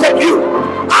created you.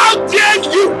 How dare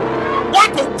you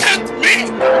want to tempt me?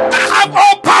 I have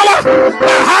all power.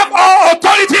 I have all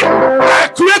authority. I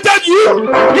created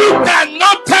you. You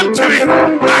cannot tempt me.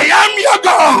 I am your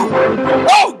God.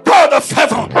 Oh God of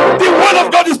heaven. The word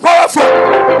of God is powerful.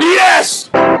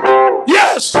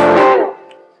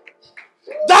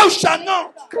 shall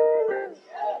not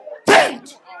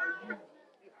tempt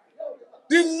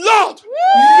the Lord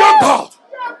your God.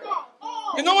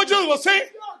 You know what Jesus was saying?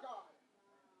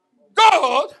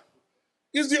 God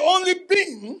is the only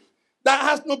being that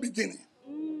has no beginning.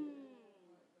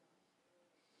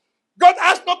 God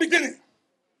has no beginning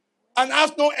and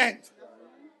has no end.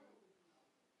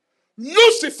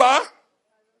 Lucifer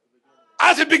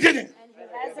has a beginning. And he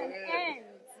has an end.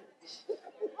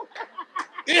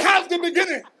 He has the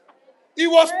beginning. He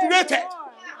was created.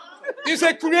 He's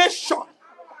a creation,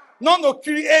 not a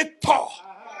creator.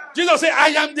 Jesus said, I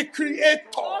am the creator.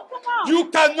 You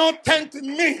cannot tempt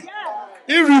me.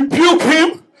 He rebuked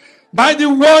him by the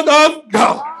word of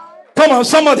God. Come on,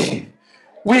 somebody.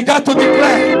 We got to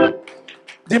declare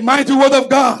the mighty word of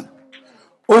God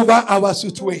over our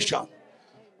situation.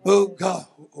 Oh God,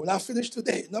 will I finish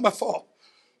today? Number 4.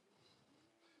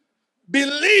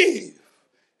 Believe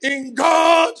in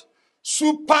God's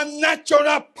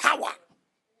supernatural power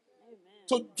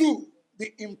to do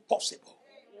the impossible.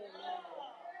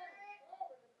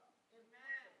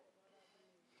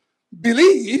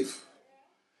 Believe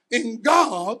in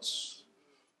God's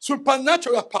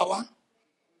supernatural power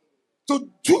to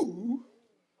do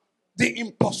the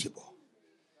impossible.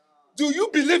 Do you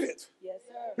believe it? Yes,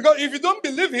 sir. Because if you don't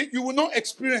believe it, you will not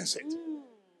experience it.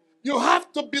 You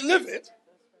have to believe it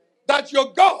that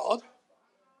your God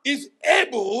is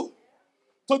able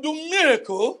to do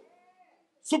miracle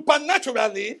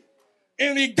supernaturally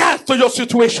in regards to your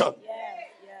situation.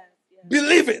 Yes.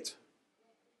 Believe it.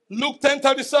 Luke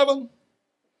 10:37.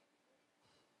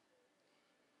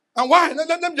 And why?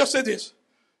 Let me just say this.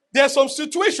 There's some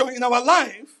situation in our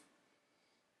life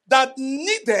that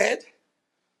needed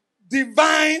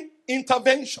divine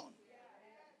intervention.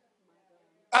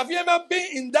 Have you ever been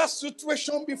in that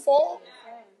situation before?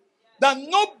 That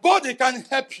nobody can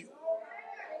help you.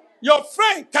 Your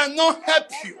friend cannot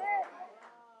help you.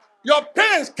 Your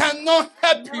parents cannot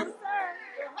help you.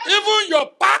 Even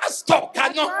your pastor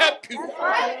cannot help you.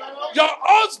 Your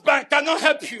husband cannot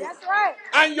help you. That's right.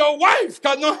 And your wife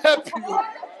cannot help you.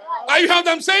 Are you hearing what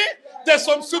I'm saying? There's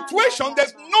some situation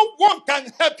that no one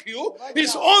can help you.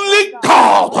 It's only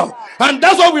God. And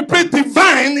that's why we pray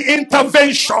divine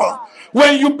intervention.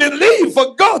 When you believe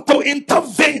for God to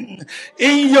intervene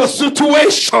in your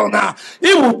situation,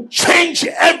 it will change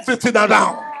everything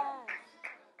around.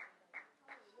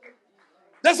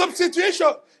 There's some situation,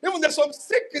 even there's some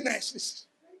sicknesses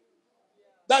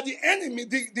that the enemy,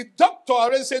 the doctor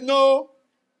already said, no,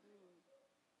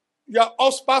 you're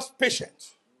hospice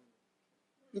patient.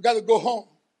 You got to go home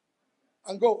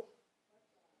and go.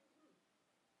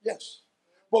 Yes.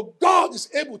 But God is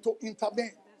able to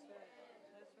intervene.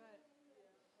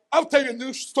 I'll tell you a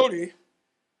new story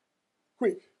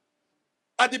quick.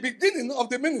 At the beginning of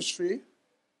the ministry,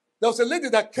 there was a lady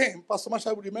that came, Pastor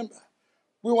Marcia will remember.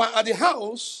 We were at the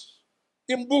house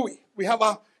in Bowie. We had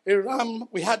a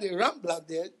rambler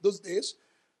there those days,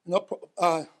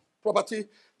 property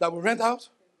that we rent out.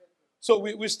 So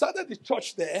we started the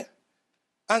church there.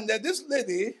 And this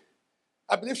lady,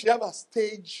 I believe she had a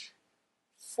stage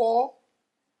 4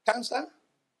 cancer.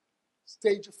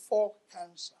 Stage 4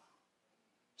 cancer.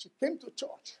 She came to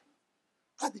church.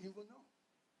 I didn't even know.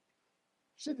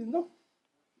 She didn't know.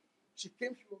 She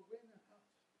came, she was wearing her house.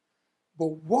 But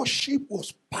worship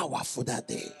was powerful that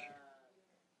day.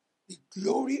 The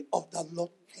glory of the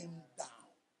Lord came down.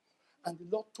 And the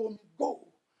Lord told me, go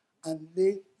and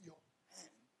lay your hand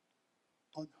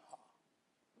on her.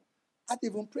 I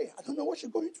didn't even pray. I don't know what she's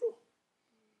going through.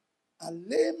 I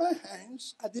lay my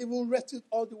hands. I didn't even rest it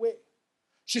all the way.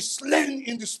 She's slain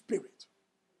in the spirit.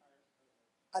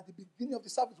 At the beginning of the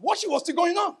service, worship was still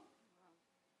going on.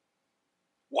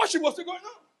 Worship was still going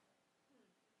on.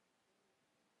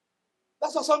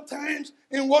 That's why sometimes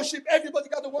in worship, everybody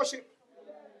got to worship.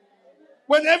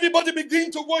 When everybody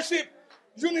begins to worship,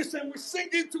 unison, we sing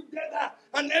it together,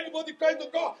 and everybody cries to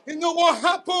God. You know what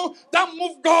happened? That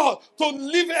moved God to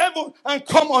leave heaven and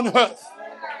come on earth.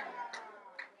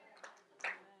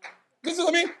 Listen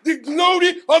to me. The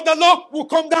glory of the Lord will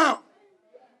come down.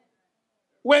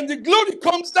 When the glory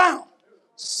comes down,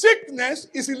 sickness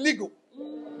is illegal.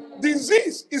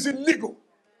 Disease is illegal.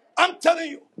 I'm telling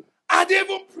you. I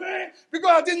didn't even pray because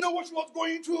I didn't know what she was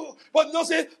going through. But the Lord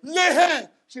said, lay hand.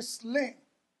 She's slain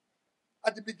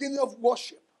at the beginning of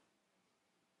worship.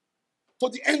 To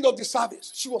the end of the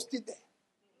service, she was still there.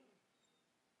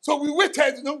 So we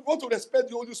waited, want to respect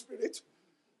the Holy Spirit,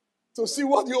 to see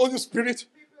what the Holy Spirit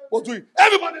was doing.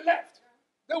 Everybody left.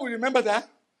 Then we remember that.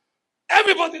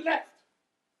 Everybody left.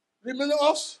 Remember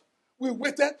us? We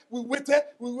waited.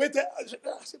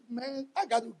 I said, man, I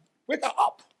got to wake her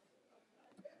up.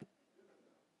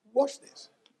 Watch this.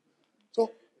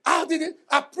 So how did it?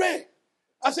 I pray.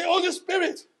 I say, Holy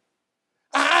Spirit,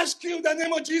 I ask you in the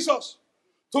name of Jesus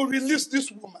to release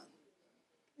this woman.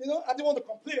 You know, I didn't want to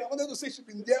complain. I wanted to say she's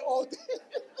been there all day.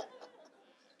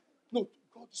 No,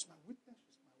 God is my witness.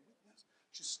 She's my witness.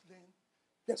 She's slain.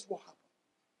 Guess what happened?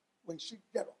 When she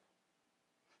get up,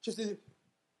 she said,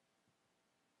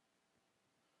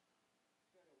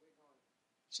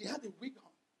 she had a wig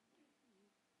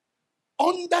on.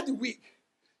 Under the wig,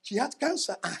 she had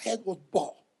cancer. Her head was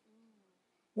bald.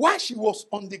 While she was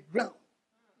on the ground,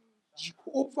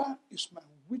 Jehovah is my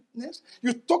witness.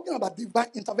 You're talking about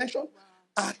divine intervention.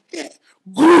 Her hair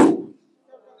grew.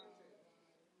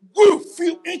 Grew a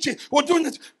few inches. We're doing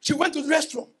it. She went to the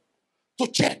restroom to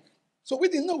check. So we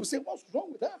didn't know. We said, what's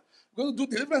wrong with her? We're going to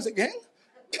do deliverance again?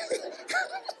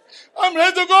 I'm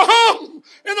ready to go home.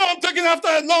 You know, I'm taking after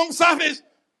a long service.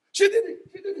 She did it.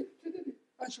 She did it. She did it.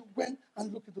 And she went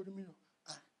and looked into the mirror.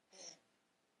 Her hair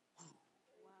grew.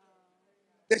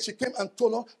 Then she came and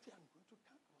told her, I'm going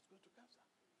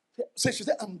to cancer. So she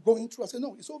said, I'm going through. I said,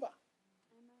 no, it's over.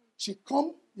 She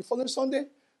come the following Sunday,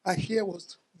 her hair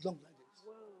was long like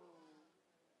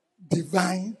this.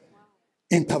 Divine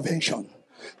intervention.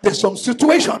 There's some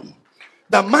situation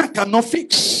that man cannot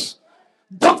fix.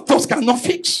 Doctors cannot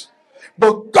fix.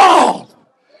 But God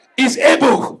is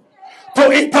able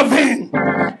to intervene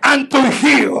and to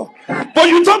heal. But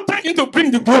you don't try to bring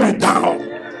the glory down.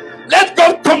 Let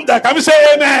God come down. Can we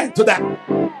say amen to that?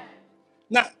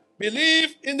 Now,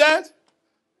 believe in that.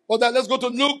 For that, let's go to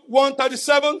Luke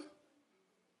 1:37.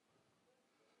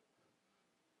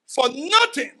 For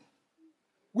nothing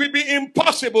will be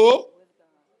impossible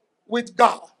with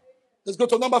God. Let's go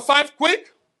to number 5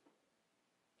 quick.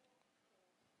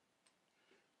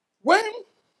 When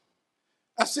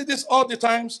I see this all the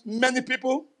times, many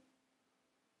people,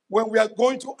 when we are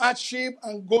going through hardship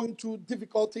and going through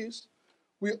difficulties,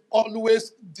 we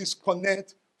always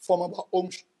disconnect from our own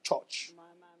church.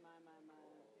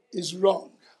 It's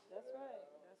wrong. That's right.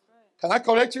 That's right. Can I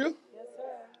correct you? Yes, sir.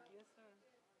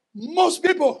 Yes, sir. Most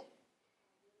people,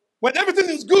 when everything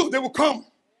is good, they will come.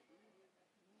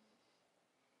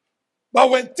 But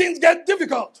when things get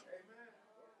difficult,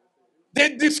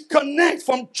 they disconnect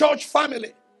from church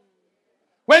family.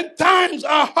 When times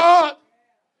are hard,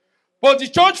 but the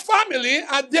church family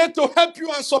are there to help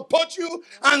you and support you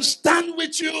and stand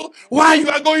with you while you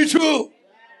are going through.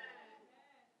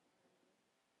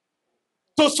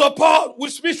 To support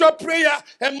with spiritual prayer,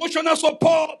 emotional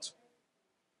support,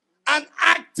 and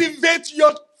activate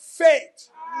your faith.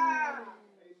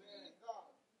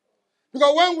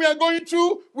 Because when we are going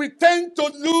through, we tend to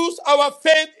lose our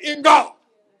faith in God.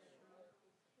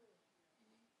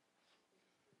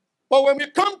 But when we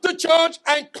come to church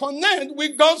and connect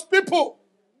with God's people,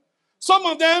 some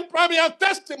of them probably have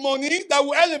testimony that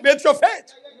will elevate your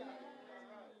faith.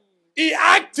 He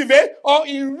activates or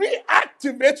he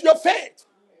reactivates your faith.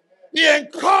 He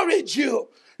encourages you.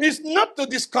 It's not to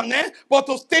disconnect, but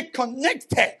to stay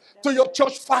connected to your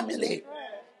church family.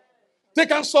 They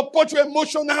can support you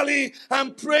emotionally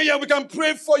and prayer. We can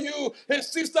pray for you. A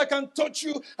sister can touch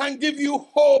you and give you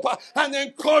hope and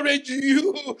encourage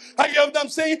you. I hear them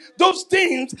saying those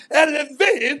things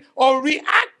elevate or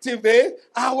reactivate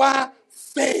our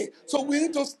faith. So we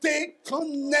need to stay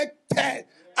connected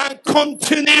and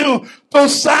continue to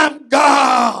serve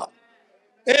God.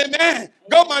 Amen.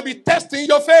 God might be testing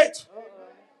your faith.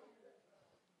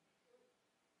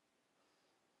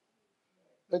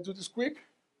 Let's do this quick.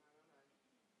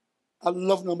 I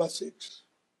love number 6.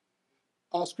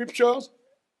 Our scriptures,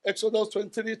 Exodus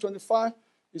 23:25,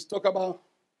 is talk about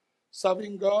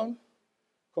serving God.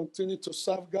 Continue to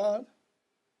serve God.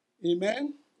 Amen.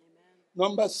 Amen.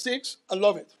 Number 6, I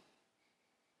love it.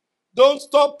 Don't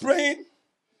stop praying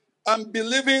and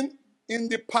believing in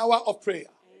the power of prayer.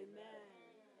 Amen.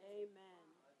 Amen.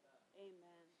 Amen. Amen.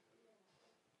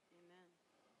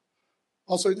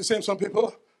 Also, it's the same. Some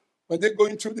people, when they're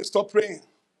going through, they stop praying.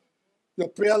 Your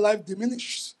prayer life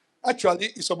diminishes. Actually,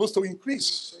 it's supposed to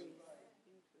increase.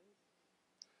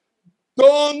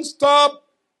 Don't stop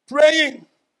praying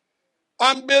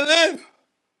and believe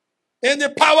in the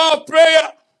power of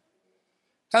prayer.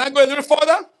 Can I go a little further?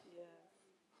 Yeah.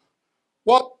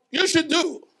 What you should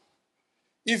do,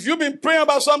 if you've been praying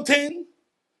about something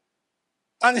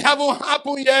and it haven't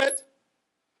happened yet,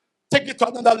 take it to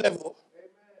another level.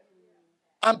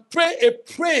 And pray a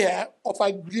prayer of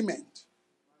agreement.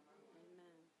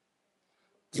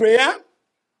 Prayer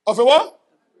of a what?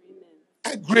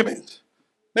 Agreement.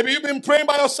 Maybe you've been praying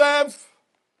by yourself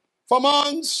for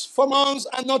months,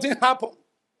 and nothing happened.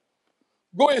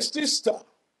 Go to a sister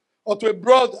or to a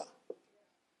brother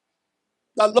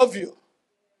that love you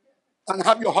and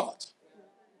have your heart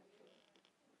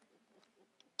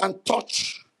and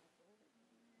touch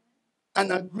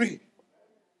and agree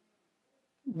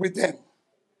with them.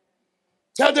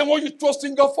 Tell them what you trust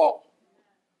in God for.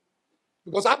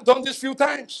 Because I've done this few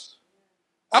times.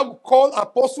 I will call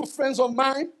apostle friends of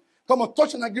mine. Come on,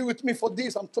 touch and agree with me for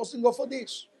this. I'm trusting God for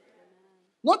this.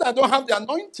 Not that I don't have the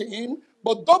anointing,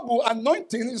 but double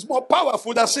anointing is more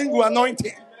powerful than single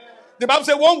anointing. The Bible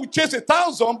says one will chase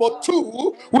 1,000, but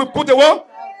two will put the one.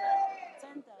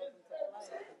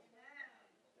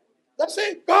 That's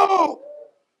it. Go.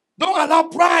 Don't allow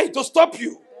pride to stop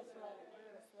you.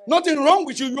 Nothing wrong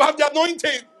with you. You have the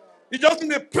anointing. You just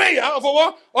need a prayer of a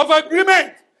what? Of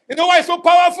agreement. You know why it's so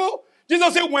powerful?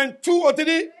 Jesus said, when 2 or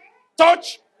 3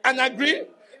 touch and agree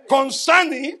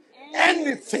concerning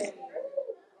anything.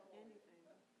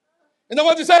 You know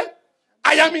what he said?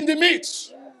 I am in the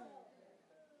midst.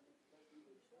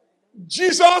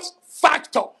 Jesus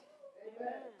factor.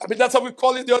 I mean, that's how we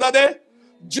call it the other day.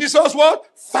 Jesus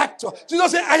what? Factor.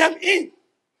 Jesus said, I am in.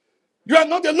 You are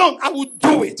not alone. I will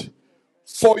do it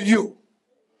for you.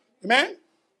 Amen?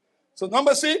 So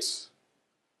number 6.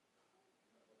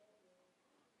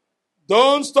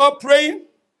 Don't stop praying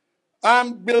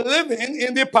and believing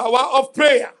in the power of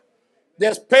prayer.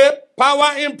 There's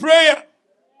power in prayer.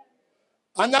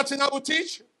 And that's what I will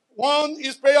teach. One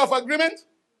is prayer of agreement.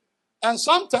 And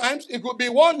sometimes it could be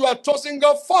one you are trusting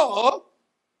God for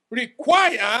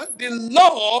require the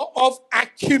law of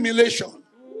accumulation.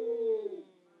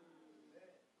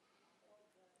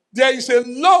 There is a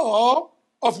law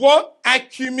of what?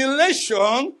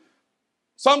 Accumulation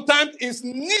sometimes is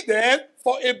needed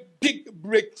for a big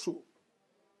breakthrough.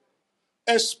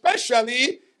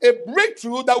 Especially a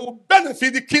breakthrough that will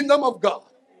benefit the kingdom of God.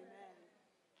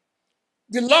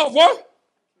 The law of what?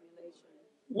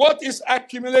 What is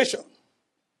accumulation?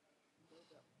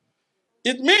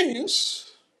 It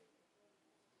means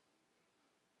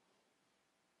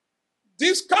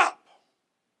this cup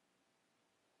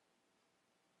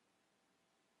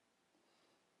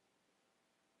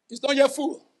is not yet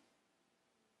full.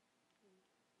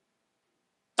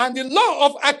 And the law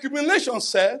of accumulation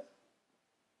said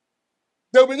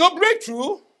there will be no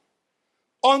breakthrough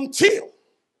until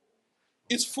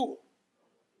it's full.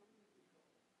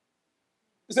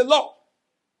 It's a law.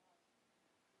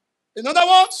 In other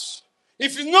words,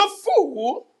 if it's not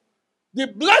full, the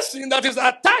blessing that is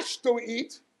attached to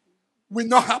it will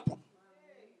not happen.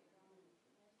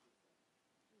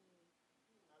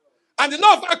 And the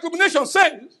law of accumulation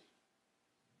says,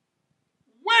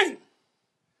 when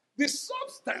the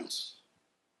substance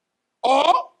or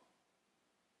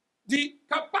the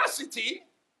capacity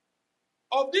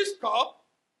of this cup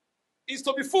is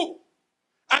to be full,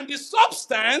 and the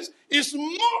substance is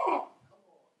more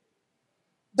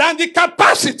than the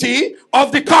capacity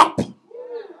of the cup.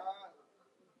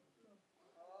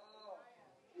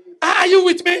 Are you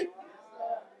with me?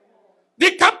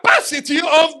 The capacity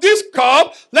of this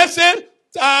cup, let's say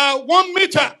 1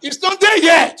 meter, is not there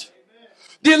yet.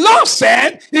 The Lord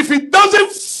said, if it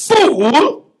doesn't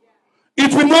full,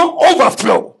 it will not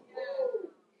overflow.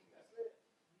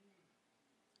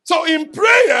 So in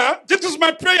prayer, this is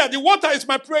my prayer. The water is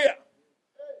my prayer.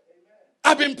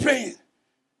 I've been praying.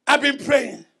 I've been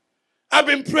praying. I've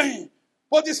been praying.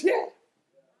 But it's here.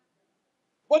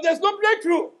 But there's no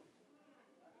breakthrough.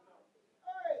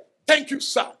 Thank you,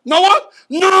 sir. Now what?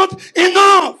 Not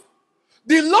enough.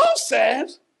 The law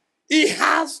says it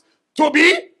has to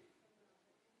be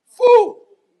full.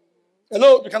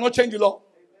 Hello, you cannot change the law.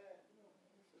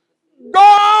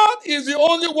 God is the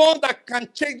only one that can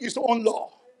change his own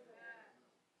law.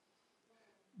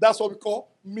 That's what we call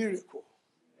miracle.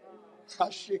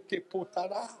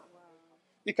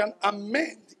 He can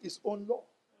amend his own law.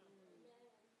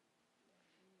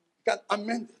 He can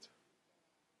amend it.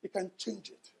 He can change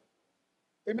it.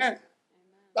 Amen.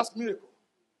 That's miracle.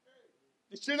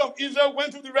 The children of Israel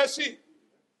went through the Red Sea.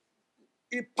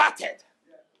 He parted.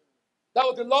 That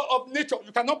was the law of nature.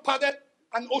 You cannot part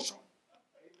an ocean.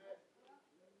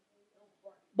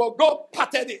 But God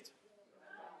parted it.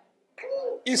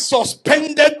 He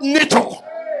suspended nature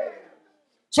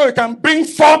so he can bring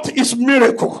forth his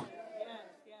miracle.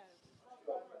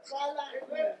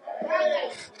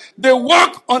 They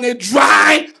walk on a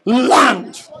dry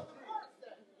land.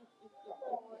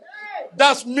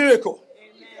 That's miracle.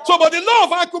 So, but the law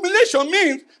of accumulation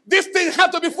means this thing has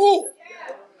to be full.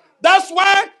 That's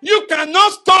why you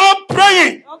cannot stop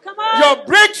praying. Your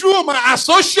breakthrough may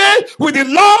associate with the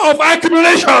law of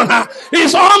accumulation.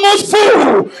 It's almost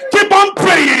full. Keep on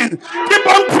praying. Keep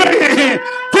on praying.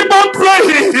 Keep on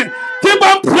praying. Keep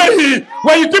on praying.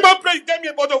 When you keep on praying, get me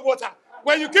a bottle of water.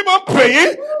 When you keep on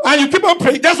praying, and you keep on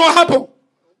praying, guess what happened?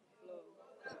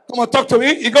 Come on, talk to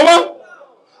me. You go on.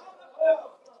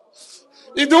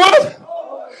 You do what?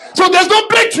 So there's no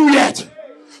breakthrough yet.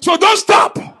 So don't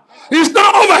stop. It's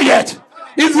not over yet.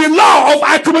 It's the law of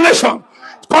accumulation.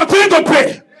 Continue to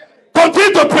pray.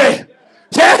 Continue to pray.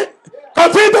 Yeah?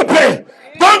 Continue to pray.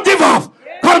 Don't give up.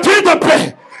 Continue to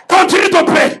pray. Continue to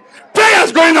pray.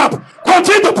 Prayers going up.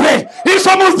 Continue to pray. It's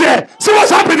almost there. See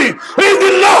what's happening. It's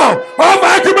the law of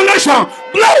accumulation.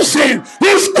 Blessing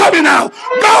is coming out.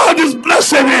 God is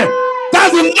blessing me.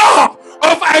 That's the law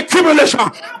of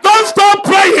accumulation. Don't stop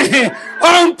praying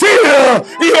until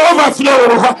you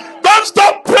overflow. Don't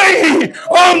stop praying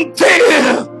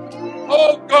until,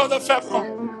 oh God of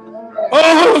heaven,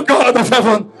 oh God of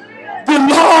heaven, the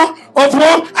law of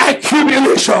what?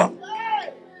 Accumulation.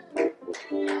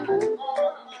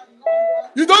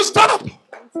 You don't stop.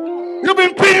 You've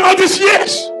been praying all these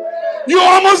years. You're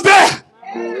almost there.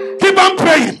 Keep on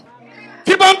praying.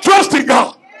 Keep on trusting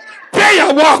God.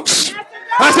 Prayer works.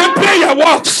 I said prayer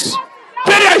works.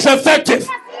 Prayer is effective.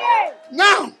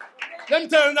 Now, let me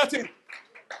tell you nothing.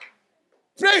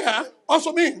 Prayer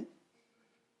also means,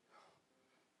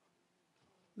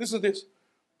 listen to this,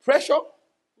 pressure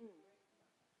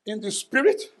in the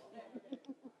spirit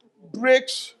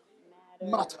breaks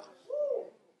matter.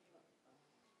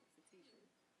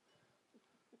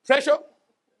 Pressure,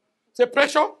 say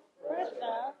pressure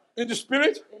in the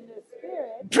spirit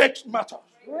breaks matter.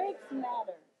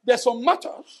 There's some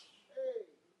matters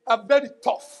are very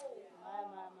tough.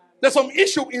 There's some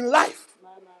issue in life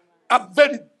are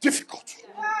very difficult.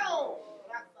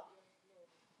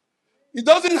 It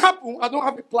doesn't happen. I don't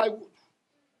have a plywood.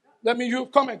 Let me you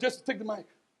come and just take the mic.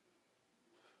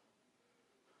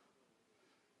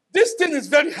 This thing is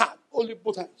very hard. Only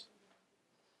both hands.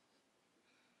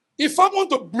 If I want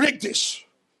to break this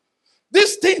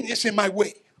thing is in my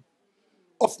way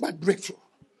of my breakthrough.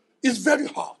 It's very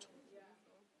hard.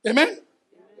 Amen?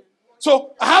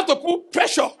 So I have to put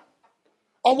pressure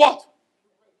on what?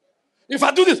 If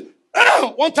I do this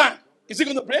one time, is it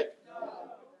going to break?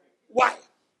 Why?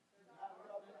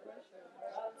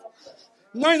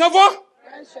 No enough what?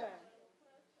 Pressure.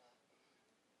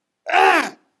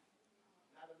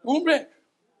 Won't break.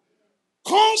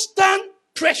 Constant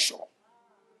pressure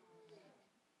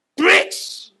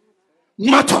breaks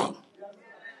matter.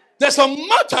 There's some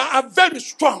matter are very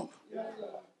strong.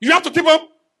 You have to keep on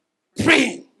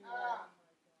praying.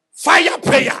 Fire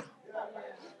prayer.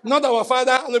 Not our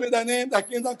Father, hallowed be thy name, thy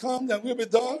kingdom come, thy will be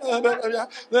done.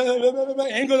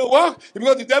 Ain't going to work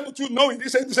because the devil too knowing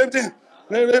this ain't the same thing.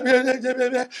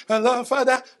 Lord,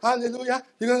 Father, hallelujah.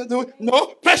 You're going to do it. No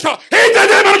pressure. In the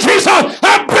name of Jesus,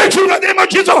 I break you in the name of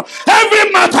Jesus.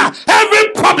 Every matter, every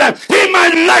problem in my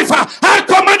life, I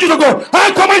command you to go.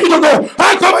 I command you to go.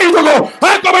 I command you to go.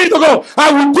 I command you to go.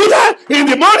 I will do that in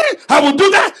the morning. I will do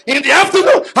that in the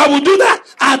afternoon. I will do that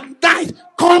at night.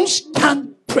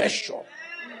 Constant pressure.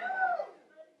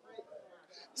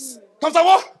 Comes that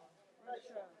what?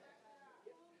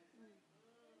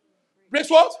 Breaks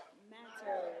what?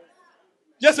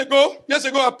 Years ago,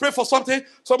 I prayed for something.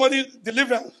 Somebody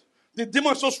deliverance. The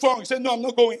demon is so strong. He said, no, I'm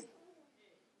not going.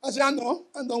 I said, I know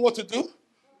what to do.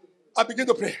 I begin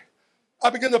to pray.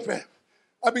 I begin to pray.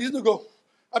 I begin to go.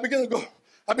 I begin to go.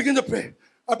 I begin to pray.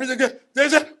 I begin to go. They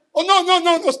said, oh,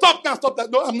 no, stop now, stop that.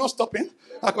 No, I'm not stopping.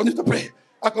 I continue to pray.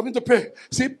 I continue to pray.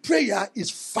 See, prayer is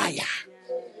fire.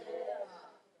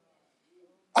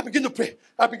 I begin to pray.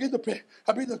 I begin to pray.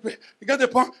 I begin to pray. You get the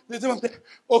point?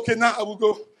 Okay, now I will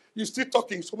go. You're still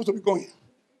talking. You're supposed to be going.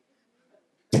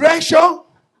 Pressure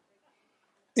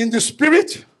in the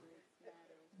spirit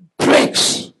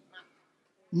breaks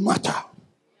matter.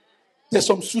 There's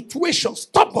some situation,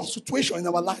 stubborn situation in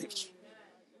our lives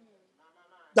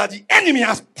that the enemy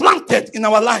has planted in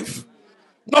our life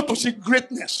not to see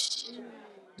greatness.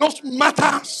 Those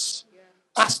matters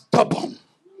are stubborn.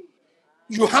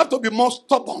 You have to be more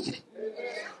stubborn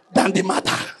than the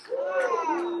matter.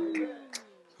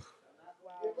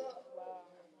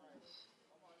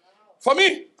 For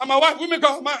me and my wife, we make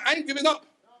up. I ain't giving up.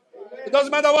 It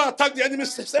doesn't matter what attack the enemy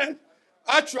said.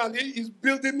 Actually, it's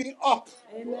building me up.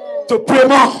 Amen. To pray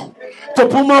more, to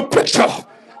put more pressure,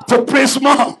 to praise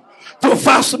more, to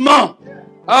fast more.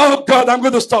 Oh God, I'm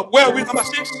going to stop. Where are we? Number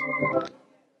 6.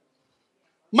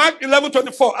 Mark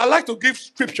 11:24. I like to give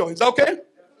scripture. Is that okay?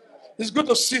 It's good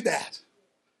to see that.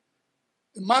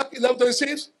 In Mark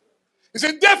 11:26, he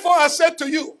said, therefore I said to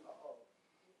you,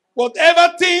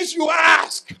 whatever things you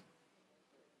ask,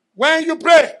 when you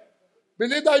pray,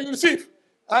 believe that you receive,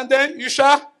 and then you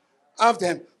shall have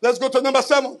them. Let's go to number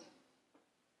 7.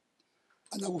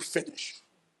 And I will finish.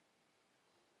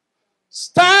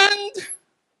 Stand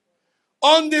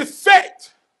On the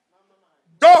faith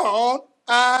God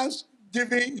has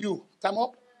given you. Time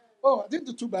up. Oh, I didn't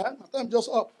do too bad. My time just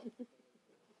up.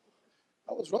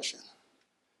 I was rushing.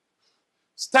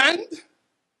 Stand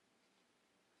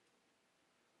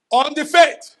on the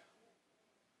faith.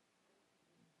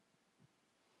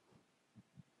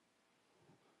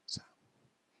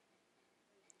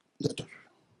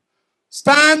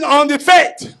 Stand on the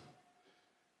faith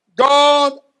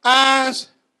God has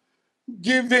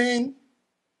given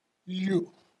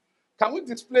you. Can we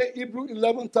display Hebrews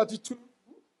 11:32?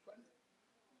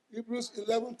 Hebrews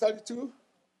 11:32.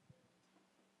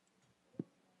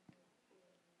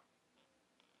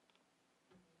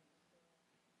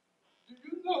 Do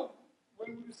you know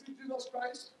when we received Jesus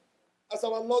Christ as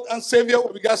our Lord and Savior,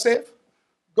 when we got saved,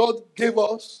 God gave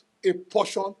us a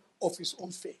portion of His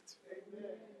own faith.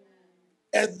 Amen.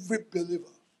 Every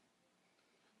believer.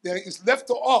 Then it's left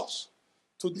to us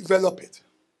to develop it.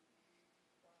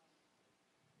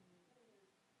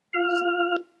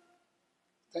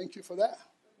 Thank you for that.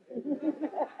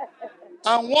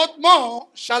 And what more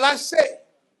shall I say?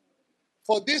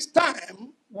 For this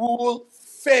time we will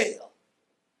fail.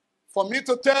 For me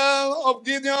to tell of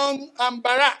Gideon and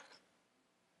Barak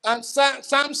and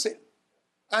Samson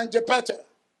and Jephthah.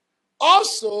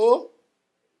 Also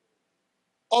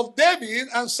of David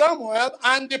and Samuel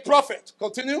and the prophet.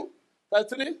 Continue.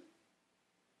 33.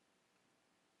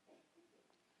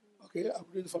 Okay, I'll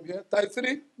read it from here.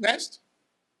 33. Next.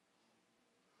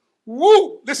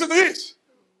 Who, listen to this.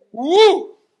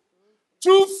 Who,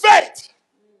 through faith,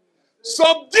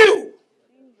 subdue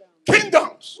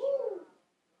kingdoms,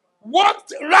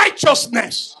 worked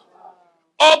righteousness,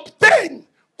 obtain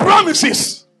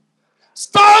promises,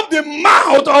 stop the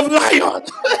mouth of lion.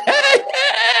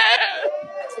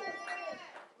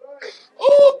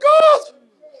 Oh God!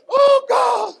 Oh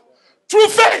God! Through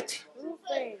faith.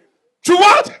 Through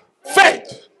what?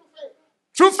 Faith.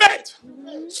 Through faith.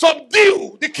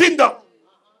 Subdue the kingdom.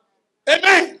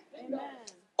 Amen.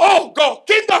 Oh God,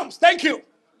 kingdoms, thank you.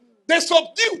 They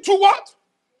subdue to what?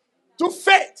 To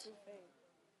faith.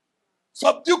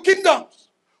 Subdue kingdoms.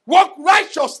 Work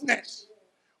righteousness.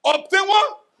 Obtain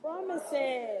what?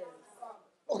 Promises.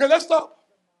 Okay, let's stop.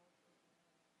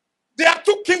 There are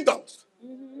two kingdoms.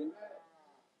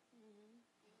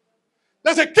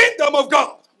 There's a kingdom of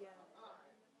God.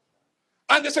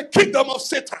 And there's a kingdom of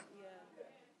Satan.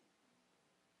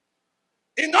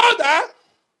 In order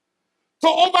to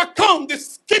overcome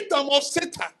this kingdom of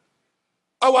Satan,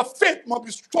 our faith must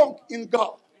be strong in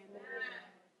God.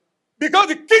 Because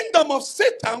the kingdom of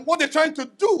Satan, what they're trying to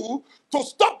do to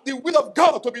stop the will of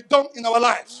God to be done in our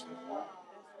lives.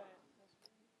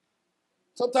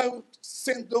 Sometimes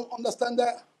saints don't understand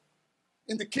that.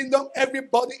 In the kingdom,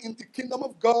 everybody in the kingdom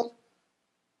of God,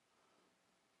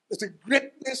 there's a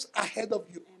greatness ahead of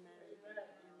you.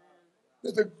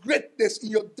 There's a greatness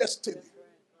in your destiny.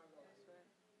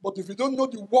 But if you don't know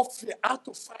the warfare, how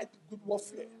to fight the good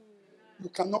warfare, you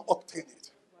cannot obtain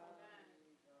it.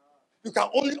 You can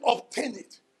only obtain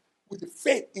it with the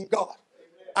faith in God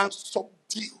and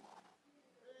subdue.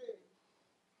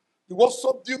 The word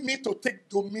subdue means to take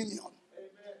dominion.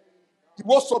 The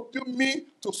word subdue means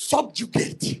to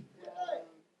subjugate.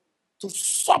 To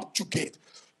subjugate.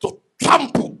 To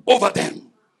trample over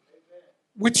them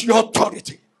with your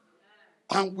authority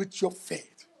and with your faith.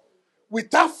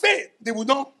 Without faith, they will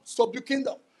not subdue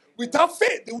kingdom. Without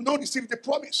faith, they will not receive the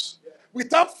promise.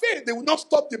 Without faith, they will not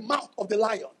stop the mouth of the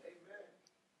lion.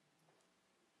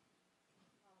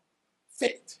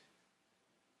 Faith.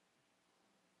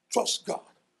 Trust God.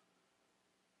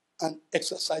 And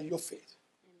exercise your faith.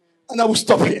 And I will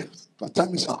stop here. My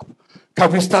time is up.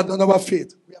 Can we start on our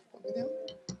faith? We have communion?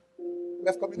 We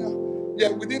have communion?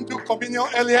 Yeah, we didn't do communion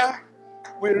earlier.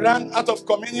 We ran out of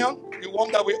communion. The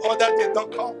one that we ordered did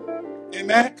not come.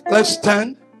 Amen. Let's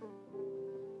stand.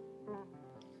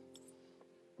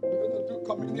 We're going to do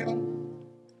communion.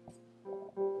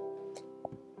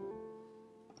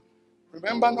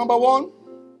 Remember, number one,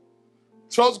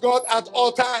 trust God at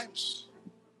all times.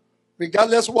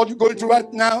 Regardless of what you're going through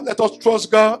right now, let us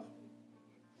trust God.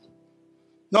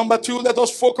 Number two, let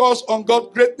us focus on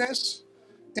God's greatness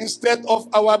instead of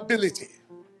our ability.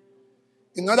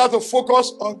 In order to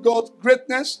focus on God's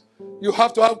greatness, you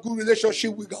have to have good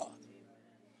relationship with God.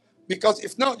 Because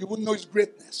if not, you wouldn't know His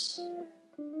greatness.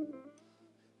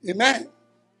 Amen.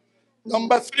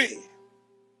 Number three,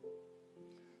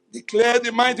 declare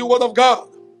the mighty word of God.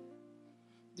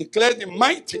 Declare the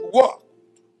mighty word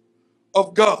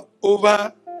of God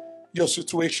over your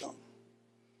situation.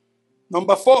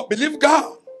 Number four, believe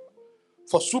God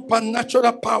for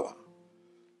supernatural power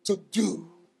to do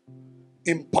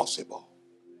impossible.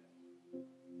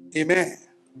 Amen.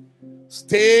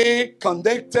 Stay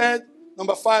connected.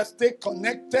 Number 5, stay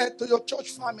connected to your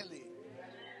church family.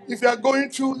 If you are going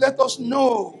through, let us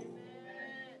know.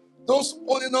 Don't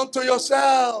holding on to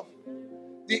yourself.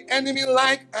 The enemy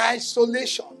like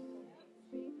isolation.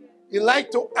 He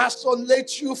like to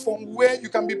isolate you from where you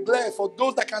can be blessed for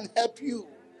those that can help you.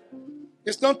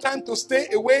 It's not time to stay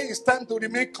away. It's time to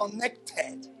remain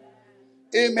connected.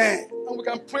 Amen. And we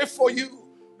can pray for you.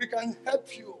 We can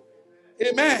help you.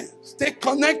 Amen. Stay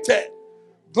connected.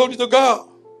 Glory to God.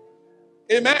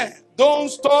 Amen. Don't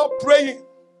stop praying.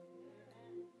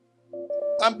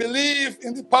 And believe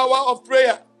in the power of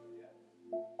prayer.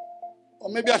 Or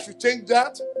maybe I should change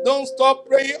that. Don't stop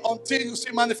praying until you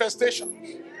see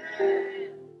manifestation.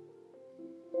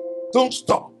 Don't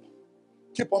stop.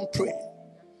 Keep on praying.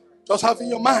 Just have in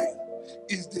your mind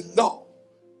is the law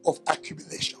of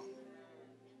accumulation.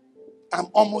 I'm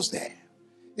almost there.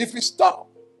 If we stop,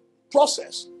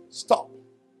 process, stop.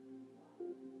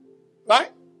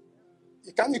 Right?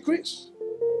 It can increase.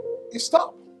 It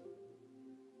stop.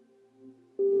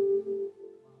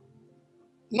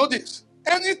 Notice,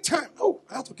 anytime,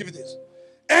 I have to give you this.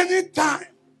 Anytime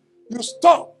you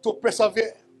stop to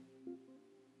persevere,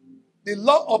 the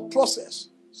law of process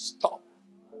stop.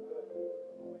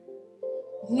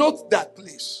 Note that,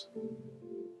 please.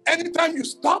 Anytime you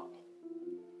stop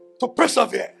to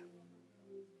persevere,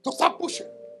 to start pushing,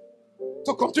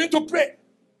 to continue to pray,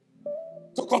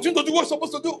 to continue to do what you're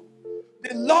supposed to do,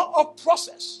 the law of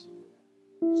process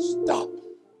stop.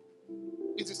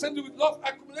 It's the same thing with law of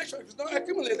accumulation. If it's not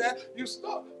accumulated, you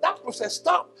stop. That process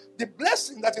stop. The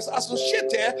blessing that is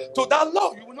associated to that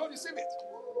law, you will not receive it.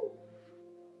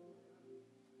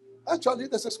 Actually,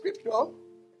 there's a scripture. Oh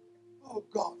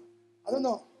God, I don't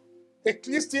know.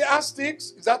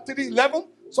 Ecclesiastes, is that 3:11?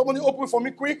 Somebody open for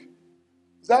me quick.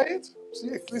 Is that it? See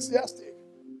Ecclesiastes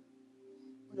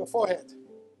on your forehead.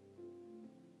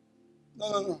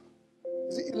 No.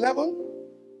 Is it 11?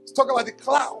 Let's talk about the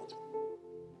cloud.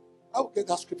 I will get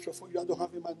that scripture for you. I don't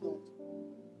have it in my note.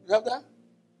 You have that?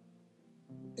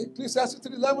 Ecclesiastes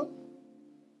 3:11?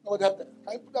 No, I have that.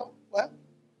 Can you put that? What?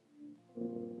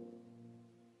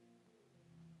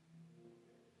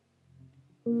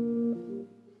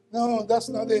 No, that's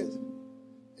not it.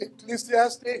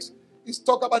 Ecclesiastes is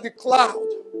talk about the cloud.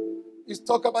 It's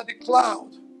talk about the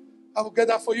cloud. I will get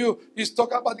that for you. It's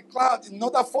talk about the cloud. In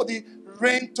order for the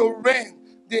rain to rain,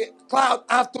 the cloud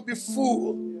has to be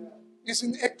full. It's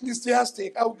in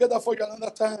Ecclesiastes. I will get that for you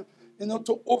another time,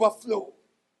 to overflow.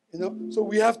 So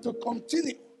we have to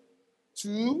continue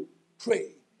to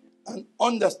pray and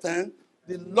understand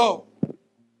the law.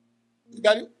 You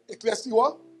got it? Ecclesiastes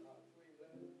what?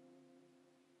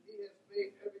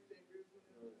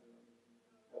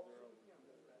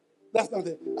 That's not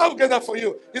it. I will get that for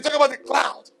you. You talk about the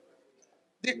cloud.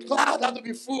 The cloud has to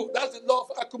be full. That's the law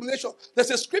of accumulation.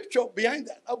 There's a scripture behind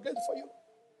that. I'll get it for you.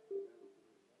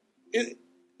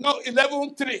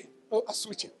 11:3. Oh, I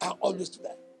switch it. I always do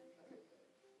that.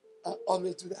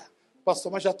 Pastor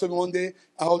Marcia told me one day,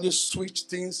 I always switch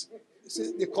things.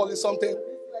 See, they call it something.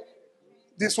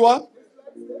 This one?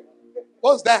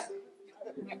 What's that?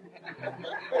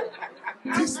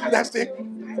 Dyslexic.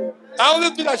 I only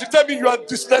think I should tell me you are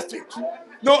dyslexic.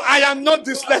 No, I am not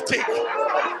dyslexic.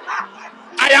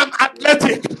 I am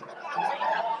athletic.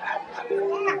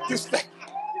 Dyslexic.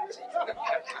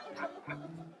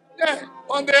 Yeah,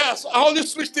 one day I only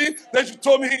switched it. Then she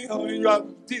told me, you are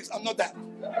this. I'm not that.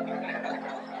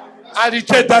 I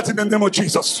reject that in the name of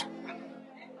Jesus.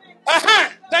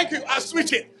 Thank you. I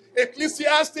switch it.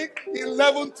 Ecclesiastes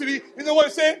 11:3. You know what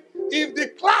it says? If the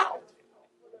clouds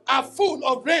are full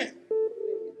of rain,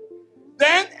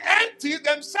 then empty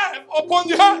themselves upon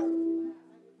the earth.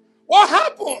 What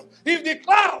happens if the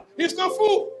cloud is not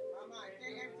full?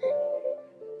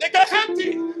 They get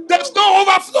empty. There's no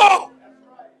overflow.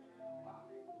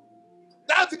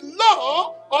 That's the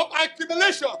law of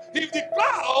accumulation. If the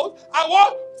clouds are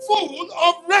what? Full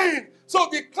of rain. So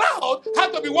the cloud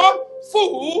has to be what?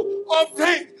 Full of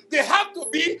rain. They have to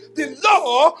be the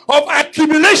law of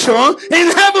accumulation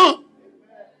in heaven.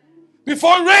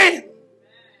 Before rain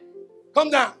come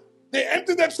down, they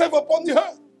empty themselves upon the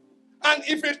earth. And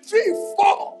if a tree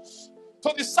falls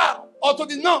to the south or to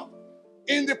the north,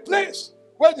 in the place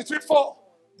where the tree falls,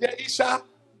 there it shall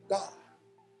die.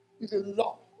 It's a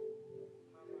law.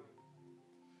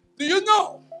 Do you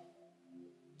know?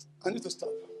 I need to stop.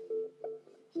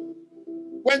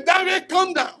 When that rain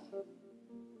come down,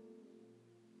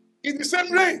 it's the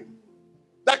same rain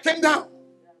that came down.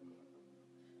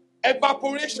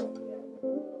 Evaporation.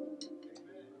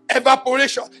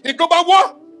 It go back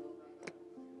what?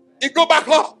 It go back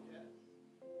up.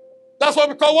 That's what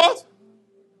we call what?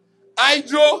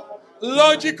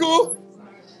 Hydrological.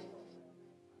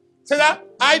 Say that?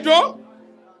 Hydro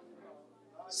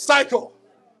cycle.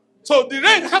 So the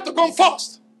rain had to come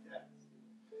first.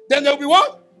 Then there will be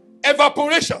what?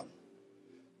 Evaporation.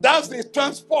 That's the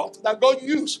transport that God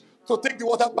used to take the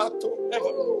water back to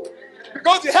heaven.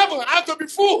 Because the heaven had to be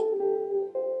full.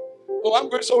 Oh, I'm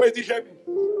going somewhere to hear me.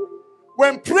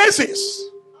 When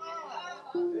praises.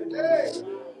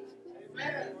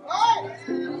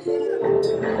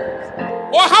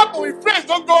 What happens if praise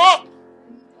don't go up?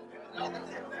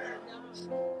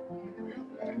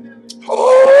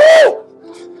 Oh,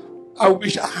 I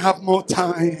wish I have more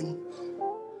time.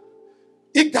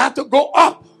 It got to go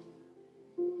up.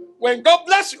 When God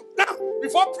bless you. Now,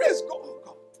 before praise go. Oh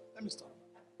God, let me stop.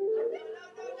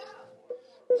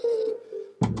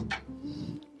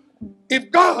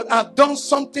 If God has done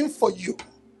something for you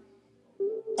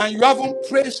and you haven't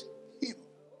praised Him,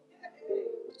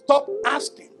 stop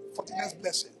asking for the next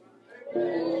blessing.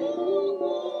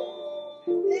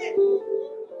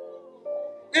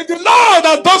 If the Lord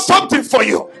has done something for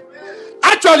you,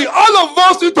 actually all of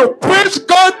us need to praise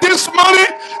God this morning,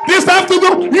 this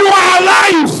afternoon. You are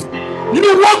alive.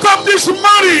 You woke up this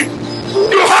morning.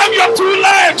 You have your two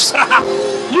legs.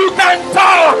 You can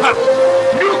talk.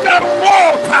 You can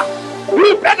walk.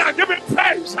 You better give Him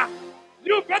praise.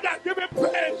 You better give Him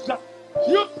praise.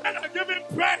 You better give Him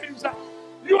praise.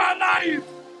 You are alive.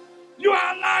 You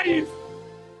are alive.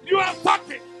 You are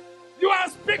talking. You are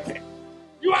speaking.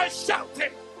 You are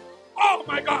shouting. Oh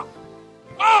my God.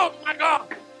 Oh my God.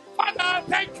 Father,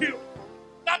 thank you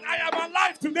that I am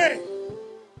alive today.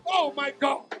 Oh my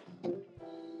God.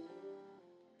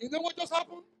 You know what just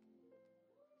happened?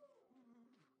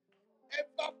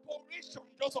 Evaporation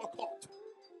just occurred.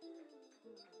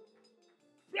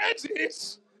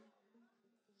 Praises.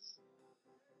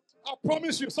 I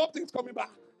promise you something's coming back.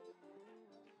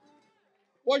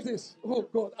 Watch this. Oh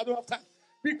God, I don't have time.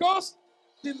 Because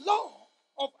the law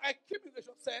of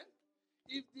accumulation said,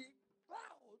 if the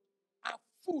clouds are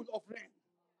full of rain,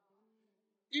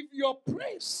 if your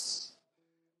praise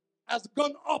has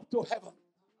gone up to heaven,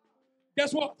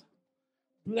 guess what?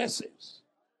 Blessings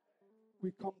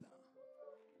will come down.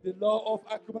 The law of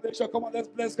accumulation. Come on, let's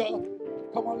bless God.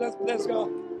 Come on, let's bless God.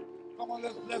 Come on,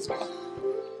 let's bless God.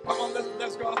 Come on, let's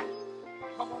bless God.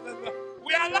 Come on, let's bless.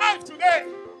 We are alive today.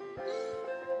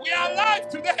 We are alive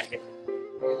today.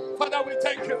 Father, we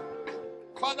thank you.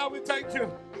 Father, we thank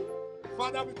you.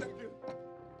 Father, we thank you.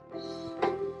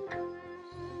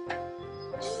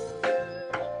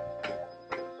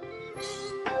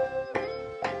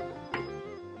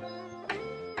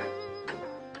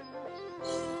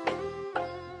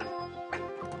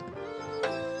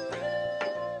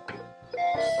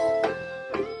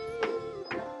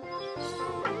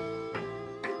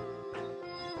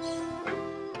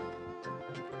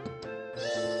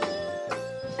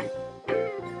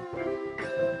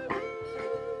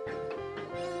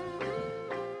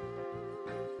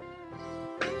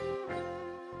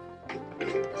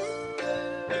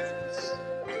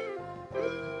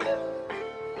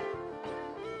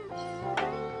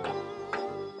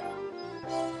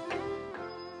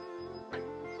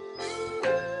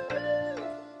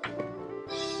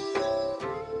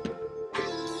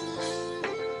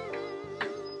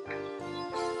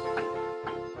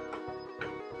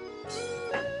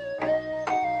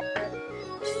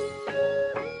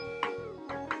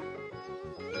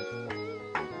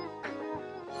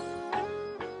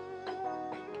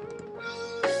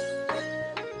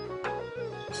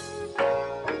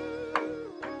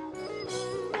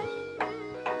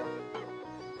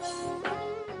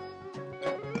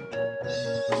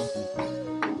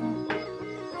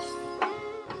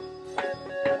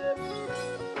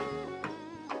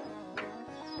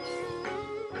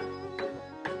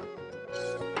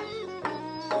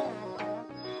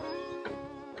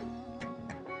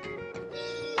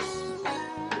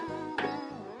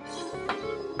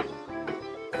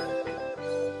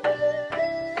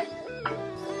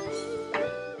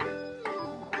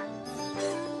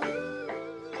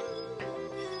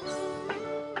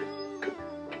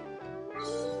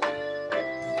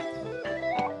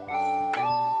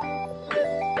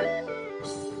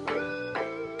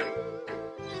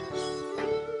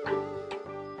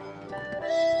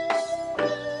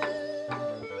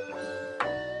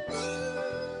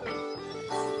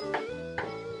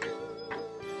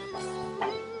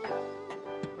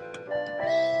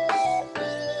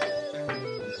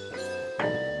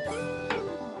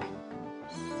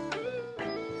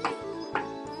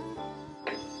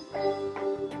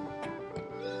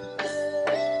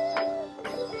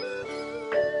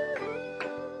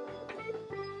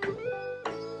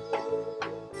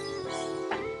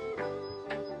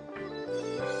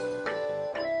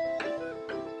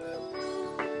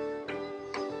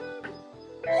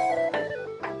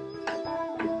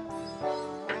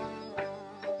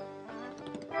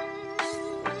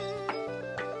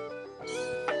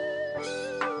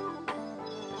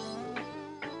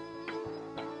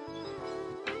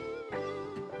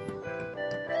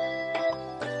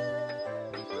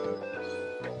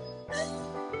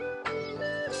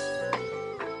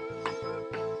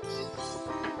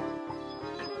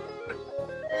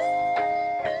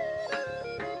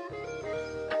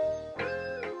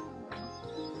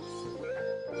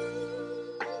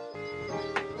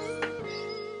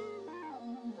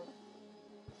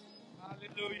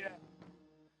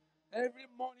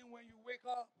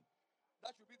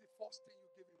 first thing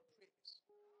you give him praise.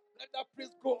 Let that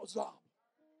praise goes up.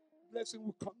 Blessing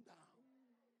will come down.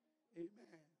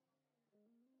 Amen.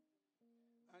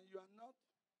 And you are not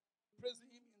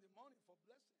praising him in the morning for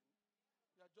blessing.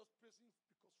 You are just praising him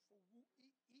because for who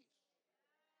he is.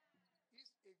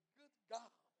 He's a good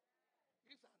God.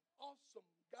 He's an awesome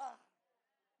God.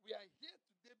 We are here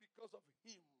today because of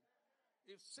him.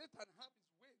 If Satan had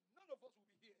his way, none of us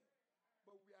would be here.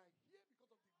 But we are here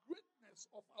because of the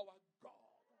greatness of our God.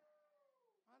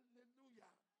 Hallelujah. I praise him when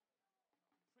I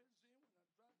drive, I praise him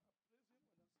when I sleep,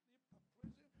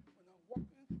 I praise him when I'm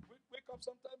walking. Wake up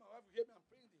sometime, my wife will hear me, I'm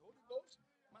praying the Holy Ghost.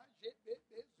 I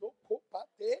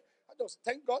just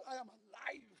thank God I am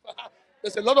alive.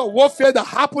 There's a lot of warfare that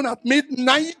happened at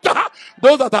midnight.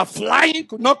 Those that are flying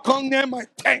could not come near my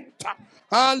tent.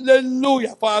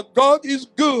 Hallelujah. For our God is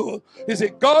good. He's a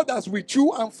God that's with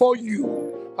you and for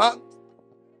you.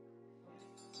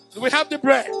 So we have the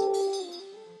bread.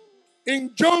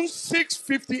 In John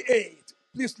 6:58,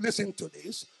 please listen to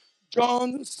this.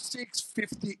 John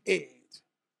 6:58.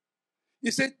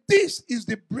 He said, this is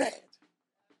the bread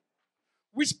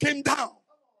which came down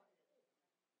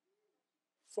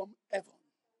from heaven.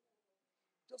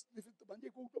 Just listen to me.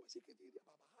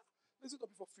 Listen to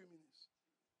me for a few minutes.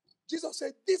 Jesus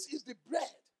said, this is the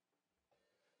bread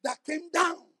that came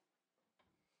down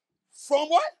from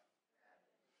what?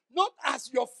 Not as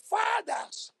your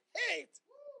fathers ate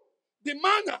the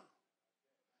manna,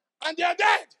 and they are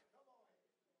dead.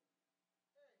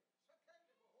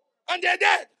 And they are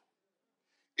dead.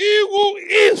 He who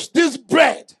eats this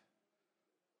bread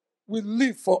will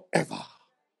live forever.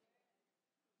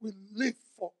 Will live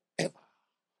forever.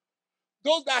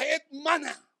 Those that ate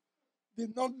manna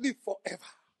did not live forever.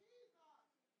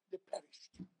 They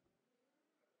perished.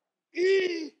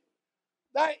 He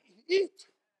that eat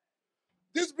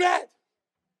this bread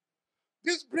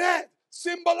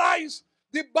symbolizes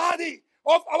the body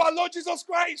of our Lord Jesus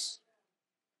Christ.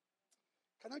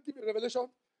 Can I give you a revelation?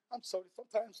 I'm sorry,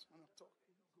 sometimes when I talk,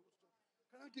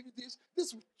 can I give you this?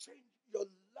 This will change your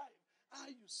life. How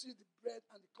you see the bread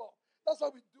and the cup. That's why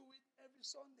we do it every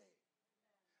Sunday.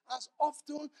 As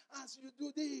often as you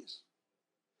do this,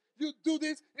 you do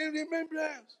this in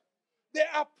remembrance. There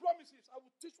are promises. I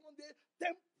will teach one day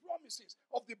 10 promises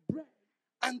of the bread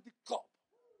and the cup.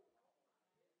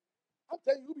 I'm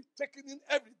telling you, you'll be taking in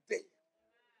every day.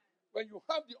 When you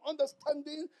have the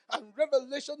understanding and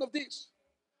revelation of this.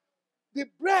 The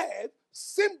bread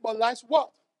symbolizes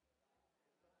what?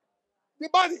 The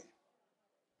body.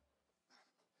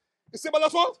 It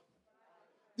symbolizes what?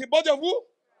 The body of who?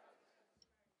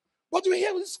 But you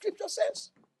hear what the scripture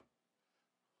says.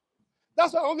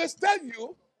 That's why I always tell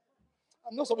you,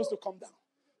 I'm not supposed to come down.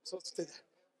 So stay there.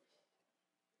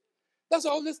 That's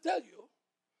why I always tell you,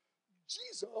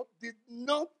 Jesus did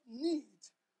not use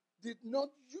the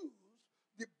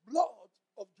blood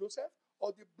of Joseph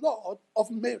or the blood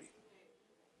of Mary.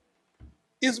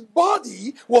 His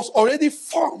body was already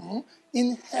formed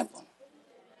in heaven.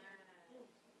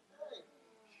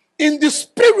 In the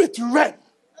spirit realm,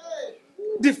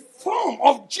 the form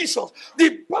of Jesus,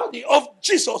 the body of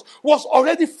Jesus was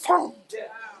already formed.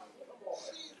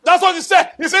 That's what he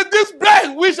said. He said, this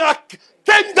bread which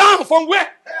came down from where?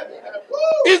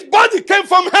 His body came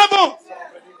from heaven.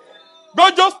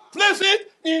 God just placed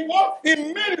it in what?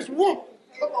 In Mary's womb.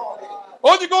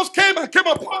 Holy Ghost came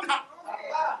upon her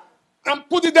and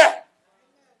put it there.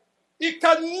 He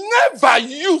can never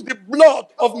use the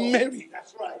blood of Mary.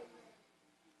 That's right.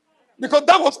 Because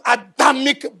that was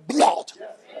Adamic blood.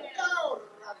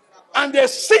 And the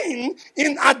sin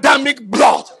in Adamic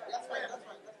blood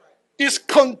is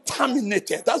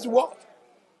contaminated. That's what.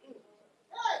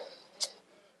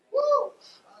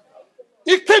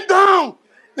 He came down.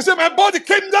 He said, my body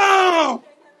came down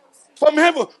from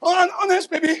heaven. Honest,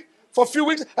 baby, for a few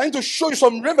weeks, I need to show you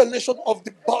some revelation of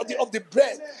the body, of the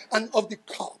bread, and of the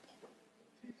cup.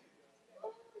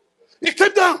 He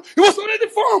came down. He was already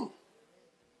formed.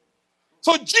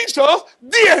 So Jesus'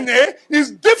 DNA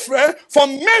is different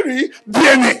from Mary's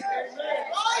DNA.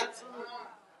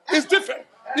 It's different.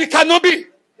 It cannot be.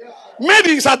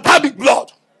 Mary is Adamic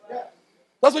blood.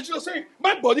 That's what Jesus is saying.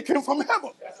 My body came from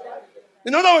heaven.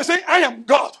 In other words, saying, I am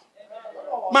God.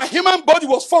 My human body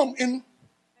was formed in.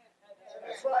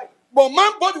 But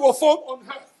my body was formed on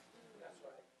earth.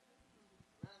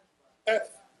 Earth.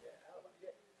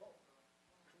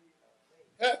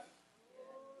 Earth.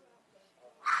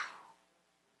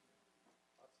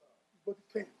 But it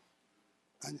came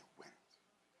and it went.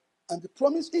 And the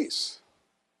promise is,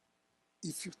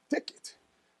 if you take it,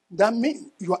 that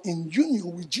means you are in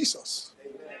union with Jesus.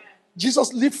 Amen.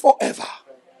 Jesus lived forever.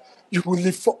 You will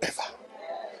live forever.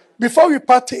 before we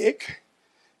partake,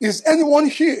 is anyone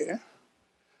here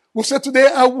who said today,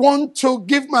 I want to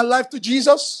give my life to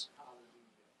Jesus?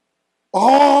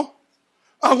 Or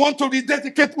I want to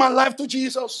rededicate my life to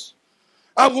Jesus.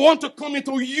 I want to come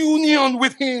into union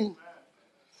with him.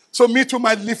 So me too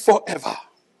might live forever.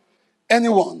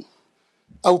 Anyone?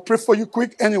 I will pray for you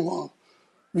quick. Anyone?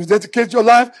 You dedicate your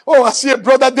life. Oh, I see a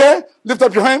brother there. Lift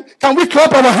up your hand. Can we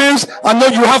clap our hands? I know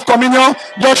you have communion.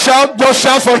 Just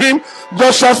shout for him.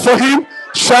 Just shout for him.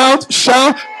 Shout,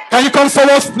 shout. Can you come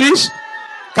forward, please?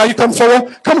 Can you come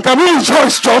forward? Can we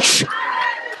rejoice, church?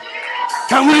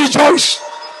 Can we rejoice?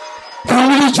 Can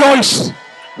we rejoice?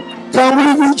 Can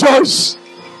we rejoice?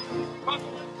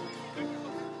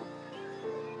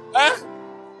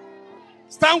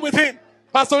 Stand with him.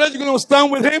 Pastor Reggie, you're going to stand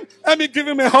with him. Let me give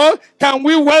him a hug. Can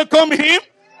we welcome him?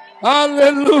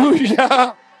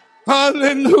 Hallelujah.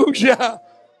 Hallelujah.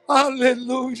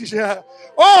 Hallelujah.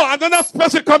 Oh, another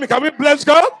person coming. Can we bless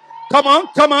God? Come on,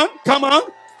 come on, come on.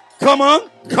 Come on,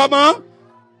 come on.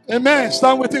 Amen.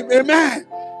 Stand with him. Amen.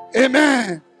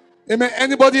 Amen. Amen.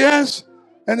 Anybody else?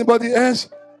 Anybody else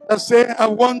that say, I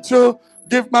want to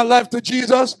give my life to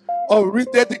Jesus or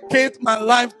rededicate my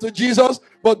life to Jesus,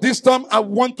 but this time I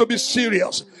want to be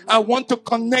serious. I want to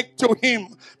connect to him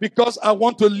because I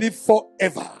want to live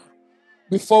forever.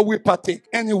 Before we partake,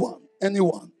 anyone?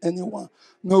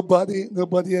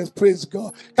 Nobody else. Praise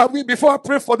God. Can we, before I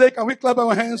pray for them, can we clap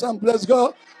our hands and bless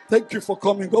God? Thank you for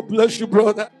coming. God bless you,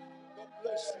 brother. God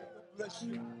bless you. God bless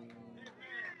you.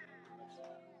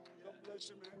 God bless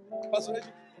you, man. Pastor Reggie,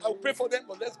 I will pray for them,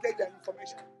 but let's get their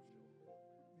information.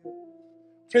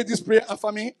 Pray this prayer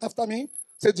after me.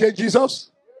 Say, dear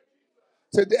Jesus.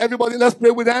 Say, everybody, let's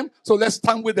pray with them. So let's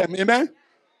stand with them. Amen.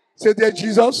 Say, dear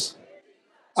Jesus,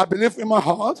 I believe in my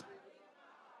heart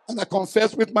and I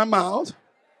confess with my mouth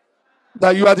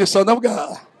that you are the Son of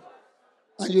God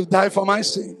and you died for my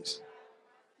sins.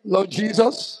 Lord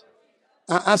Jesus,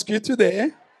 I ask you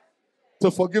today to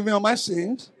forgive me of my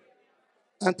sins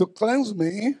and to cleanse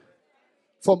me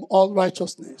from all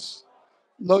righteousness.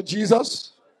 Lord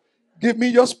Jesus, give me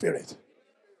your spirit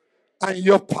and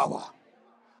your power.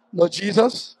 Lord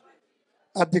Jesus,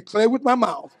 I declare with my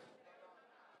mouth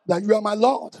that you are my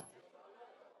Lord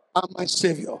and my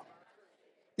Savior.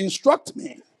 Instruct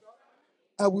me,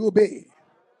 I will obey.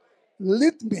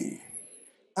 Lead me,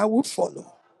 I will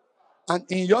follow. And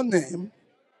in your name,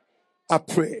 I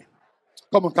pray.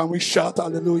 Come on, can we shout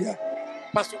hallelujah?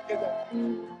 Pastor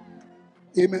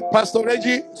Amen. Pastor Reggie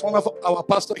is one of our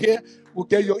pastors here. We'll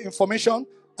get your information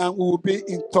and we will be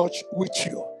in touch with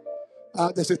you.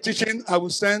 There's a teaching I will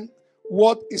send.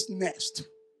 What is next?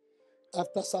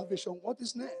 After salvation, what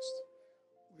is next?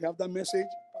 We have that message.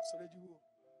 Pastor Reggie will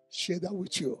share that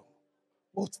with you.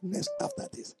 What's next after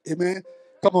this? Amen.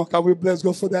 Come on, can we bless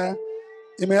God for that?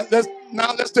 Amen.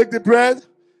 Let's take the bread.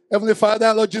 Heavenly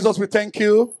Father, Lord Jesus, we thank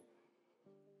you.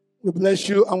 We bless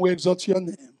you and we exalt your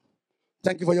name.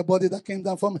 Thank you for your body that came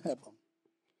down from heaven.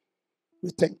 We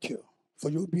thank you for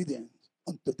your obedience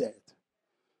unto death.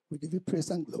 We give you praise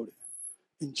and glory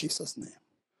in Jesus' name.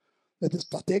 Let us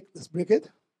partake. Let's break it.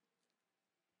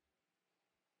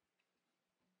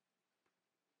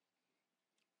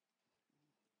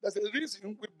 There's a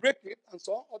reason we break it, and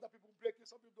some other people break it.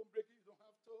 Some people don't break it. You don't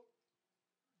have to.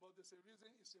 But there's a reason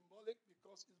it's symbolic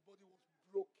because his body was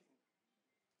broken.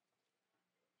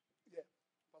 Yeah.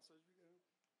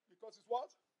 Because it's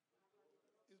what?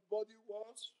 His body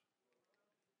was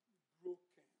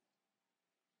broken.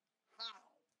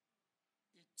 How?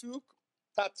 He took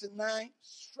 39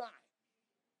 stripes.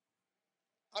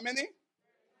 How many?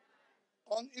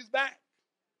 On his back.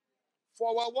 For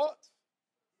our what?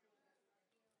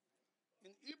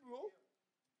 In Hebrew,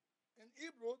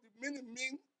 the meaning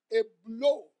means a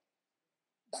blow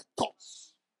that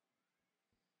cuts.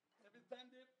 Every time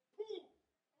they pull,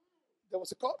 there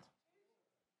was a cut,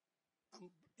 and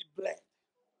it bled.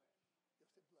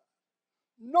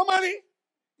 Normally,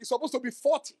 it's supposed to be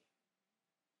 40.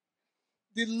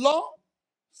 The law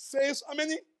says how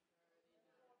many?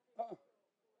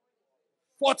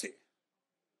 40.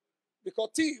 Because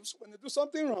thieves, when they do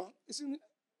something wrong, it's in the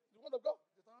word of God.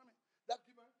 That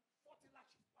gives 40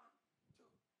 lashes. 1, 2,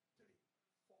 3,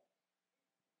 4.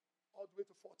 All the way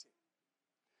to 40.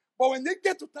 But when they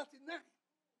get to 39,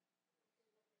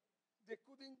 they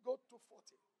couldn't go to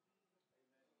 40.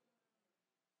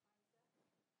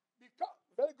 Because,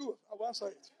 very good, I will answer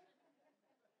it.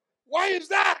 Why is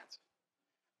that?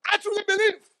 I truly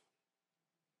believe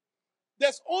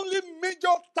there's only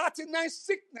major 39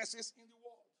 sicknesses in the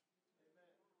world.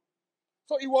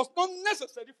 So it was not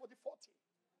necessary for the 40.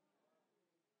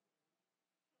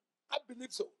 I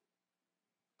believe so.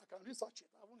 I can research it.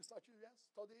 I want to research it, yes,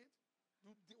 study it,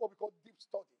 do what we call deep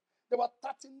study. There were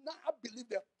 39, I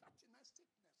believe there are 39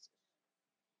 sicknesses.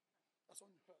 That's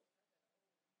what you heard.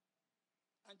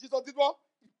 And Jesus did what?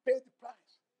 He paid the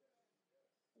price.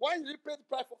 Why did he pay the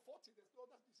price for 40? There's no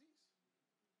other disease.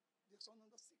 There's no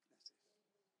other sicknesses.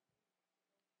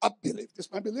 I believe. This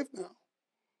is my belief now.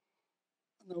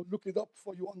 And I'll look it up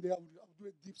for you one day. I'll do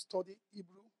a deep study,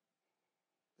 Hebrew.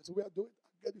 That's the way I do it.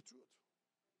 I'll get the truth.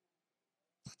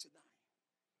 39.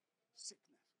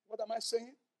 Sickness. What am I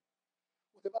saying?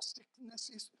 Whatever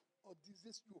sicknesses or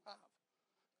disease you have,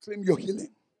 claim your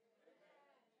healing.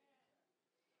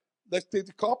 Let's take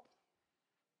the cup.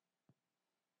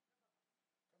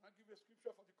 Can I give you a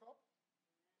scripture for the cup?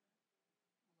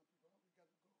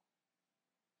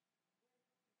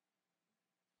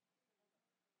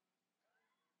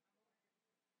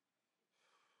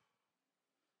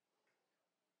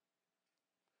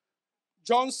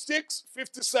 John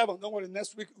 6:57. Don't worry,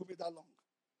 next week it will be that long.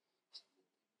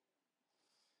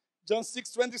 John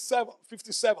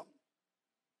 6:57.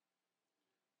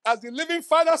 As the living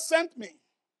Father sent me,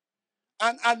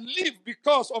 and I live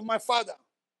because of my Father.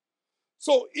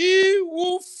 So he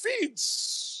who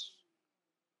feeds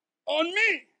on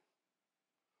me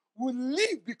will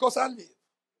live because I live.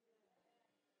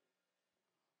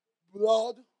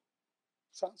 Blood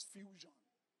transfusion.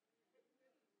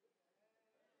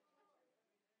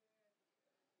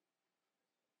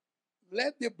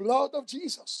 Let the blood of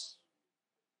Jesus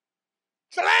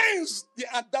cleanse the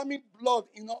Adamic blood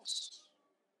in us.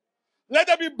 Let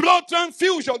there be blood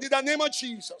transfusion in the name of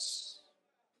Jesus.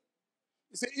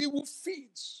 He said, he who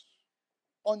feeds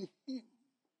on him.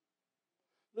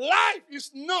 Life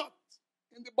is not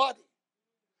in the body.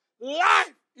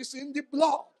 Life is in the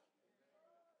blood.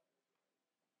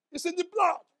 It's in the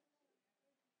blood.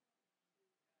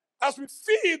 As we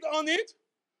feed on it,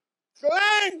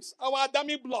 cleanse our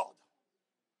Adamic blood.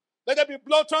 Let there be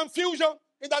blood transfusion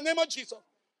in the name of Jesus.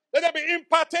 Let there be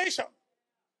impartation,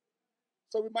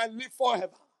 so we might live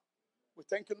forever. We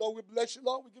thank you, Lord. We bless you,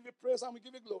 Lord. We give you praise and we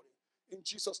give you glory. In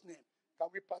Jesus' name, can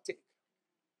we partake?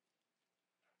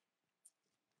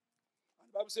 And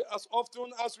the Bible says, as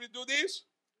often as we do this,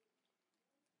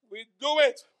 we do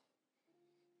it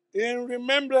in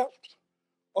remembrance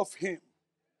of him.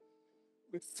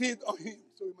 We feed on him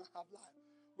so we might have life.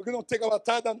 We're going to take our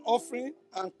tithe and offering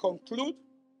and conclude.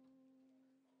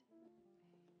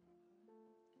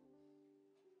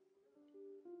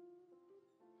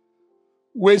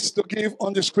 Ways to give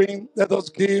on the screen. Let us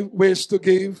give. Ways to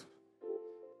give.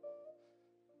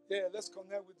 Yeah, let's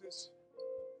connect with this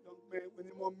young man. We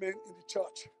need more men in the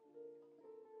church.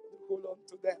 Hold on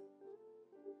to them.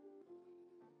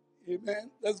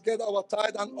 Amen. Let's get our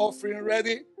tithe and offering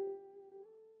ready.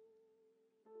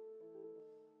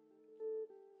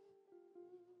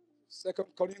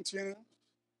 Second Corinthians.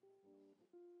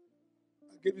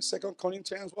 I gave you 2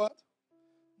 Corinthians what?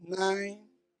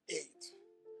 9:8.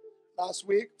 Last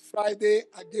week, Friday,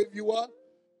 I gave you what?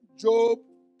 Job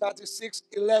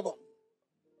 36:11.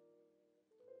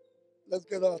 Let's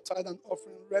get our tithe and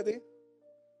offering ready.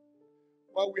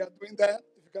 While we are doing that,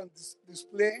 if you can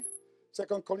display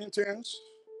 2 Corinthians,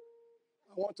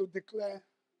 I want to declare,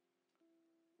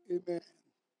 amen.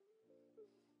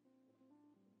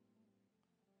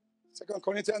 2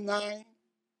 Corinthians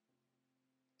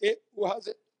 9:8. Who has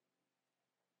it?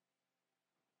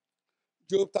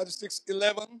 Job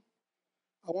 36:11.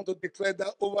 I want to declare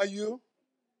that over you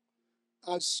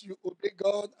as you obey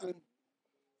God and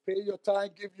pay your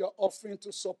tithe, give your offering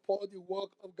to support the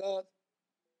work of God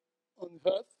on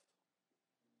earth.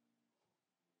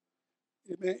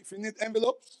 Amen. If you need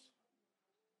envelopes,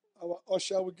 our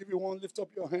usher will give you one. Lift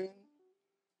up your hand.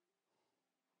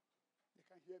 You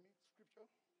can hear me? Scripture.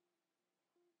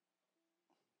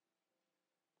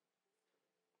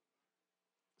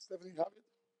 Stephanie, you have it?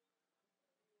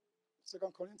 2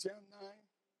 Corinthians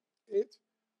 9:8.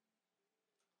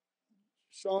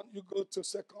 Sean, you go to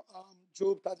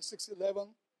Job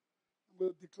 36:11.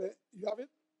 We'll declare. You have it?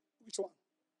 Which one?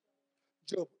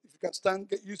 Job. If you can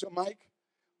stand, use your mic.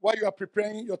 While you are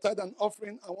preparing your tithe and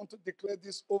offering, I want to declare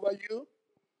this over you.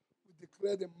 We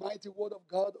declare the mighty word of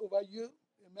God over you.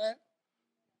 Amen.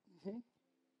 Mm-hmm.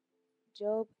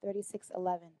 Job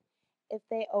 36:11. If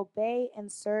they obey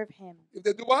and serve him. If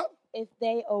they do what? If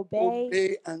they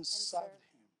obey and serve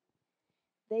him.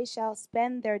 They shall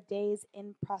spend their days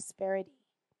in prosperity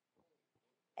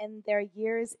and their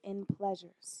years in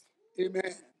pleasures.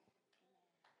 Amen.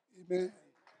 Amen.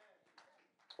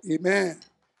 Amen.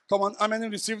 Come on, how many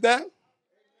receive that?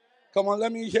 Come on, let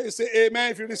me hear you say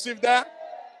amen if you receive that.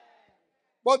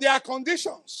 But there are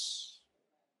conditions.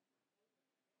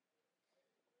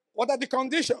 What are the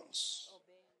conditions?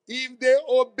 If they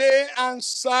obey and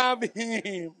serve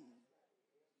him.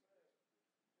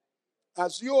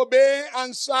 As you obey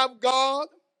and serve God,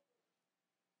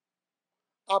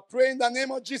 I pray in the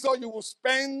name of Jesus you will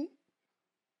spend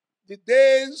the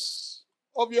days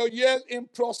of your years in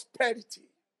prosperity.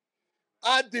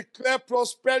 I declare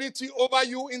prosperity over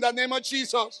you in the name of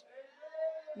Jesus.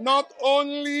 Not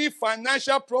only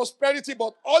financial prosperity,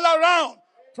 but all around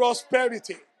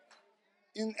prosperity.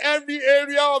 In every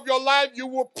area of your life, you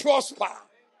will prosper.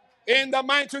 In the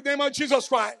mighty name of Jesus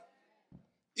Christ.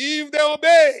 If they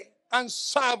obey and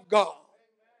serve God,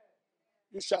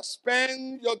 you shall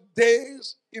spend your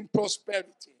days in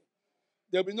prosperity.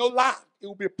 There will be no lack. It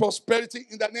will be prosperity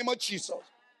in the name of Jesus.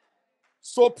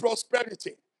 So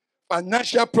prosperity,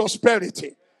 financial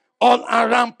prosperity, all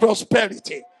around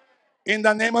prosperity in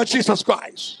the name of Jesus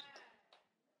Christ.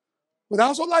 But I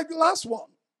also like the last one.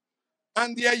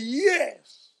 And their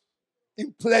years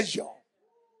in pleasure.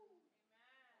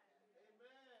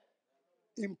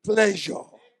 In pleasure.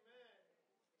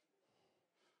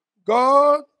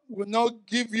 God will not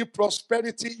give you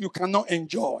prosperity you cannot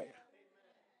enjoy.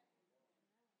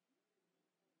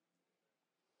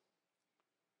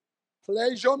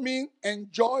 Pleasure means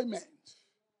enjoyment.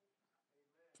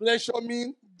 Pleasure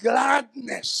means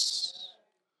gladness.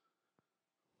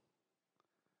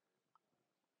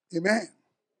 Amen.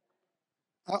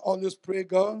 I always pray,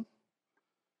 God,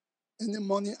 any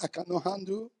money I cannot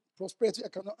handle, prosperity I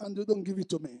cannot handle, don't give it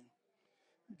to me.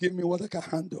 Give me what I can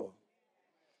handle.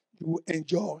 You will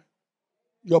enjoy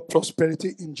your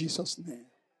prosperity in Jesus' name.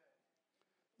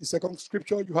 The second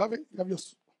scripture, you have it? You have your...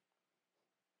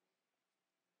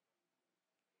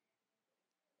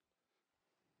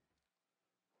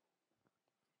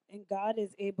 And God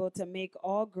is able to make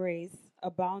all grace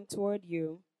abound toward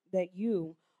you, that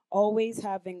you, always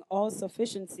having all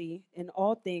sufficiency in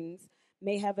all things,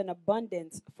 may have an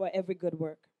abundance for every good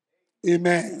work.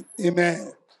 Amen.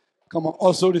 Amen. Come on,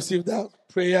 also receive that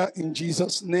prayer in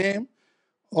Jesus' name.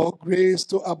 All grace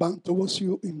to abound towards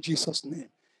you in Jesus' name.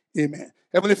 Amen.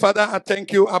 Heavenly Father, I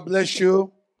thank you. I bless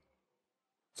you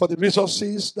for the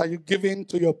resources that you're giving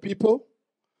to your people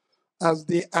as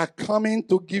they are coming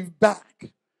to give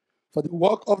back for the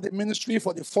work of the ministry,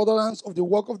 for the furtherance of the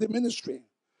work of the ministry.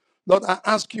 Lord, I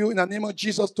ask you in the name of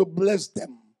Jesus to bless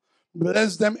them.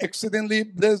 Bless them exceedingly,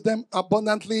 bless them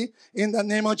abundantly in the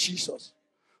name of Jesus.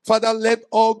 Father, let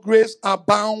all grace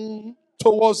abound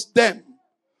towards them,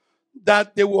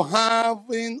 that they will have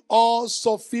in all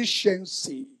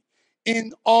sufficiency,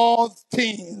 in all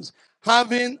things,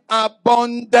 having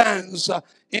abundance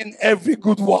in every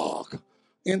good work,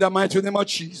 in the mighty name of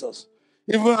Jesus.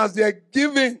 Even as they are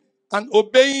giving and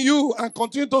obeying you and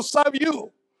continue to serve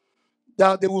you,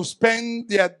 that they will spend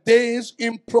their days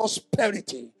in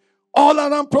prosperity, all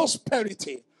around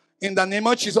prosperity, in the name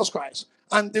of Jesus Christ.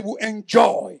 And they will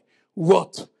enjoy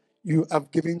what you have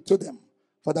given to them.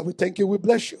 Father, we thank you, we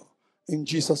bless you. In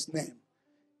Jesus' name.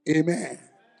 Amen.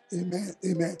 Amen.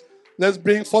 Amen. Let's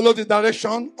follow the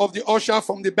direction of the usher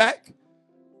from the back.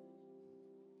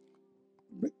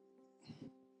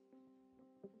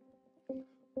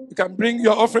 You can bring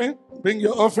your offering. Bring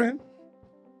your offering.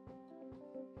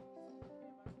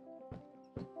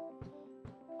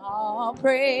 All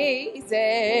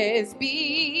praises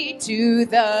be to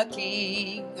the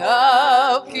King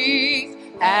of Kings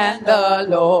and the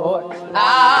Lord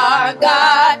our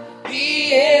God.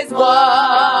 He is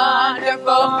wonderful.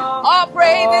 All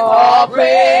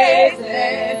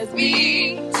praises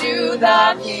be to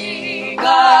the King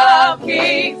of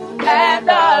Kings and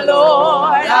the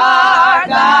Lord our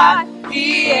God.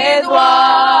 He is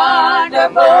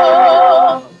wonderful.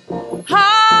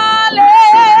 Hallelujah,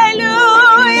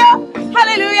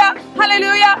 hallelujah,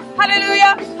 hallelujah,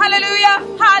 hallelujah, hallelujah,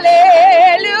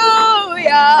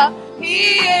 hallelujah.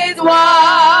 He is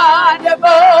wonderful.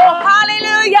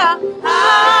 Hallelujah,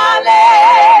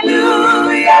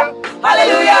 hallelujah,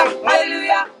 hallelujah,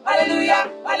 hallelujah, hallelujah,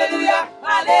 hallelujah,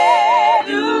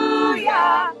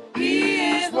 hallelujah.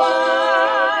 He is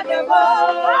wonderful.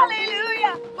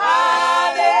 Hallelujah,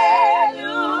 hallelujah.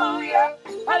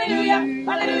 Hallelujah,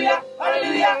 hallelujah,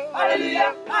 hallelujah,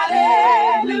 hallelujah,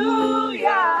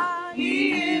 hallelujah.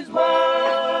 He is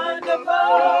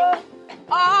wonderful.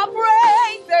 All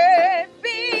praises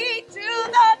be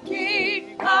to the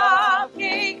King of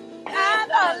Kings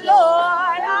and the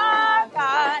Lord our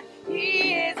God.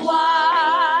 He is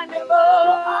wonderful.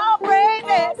 All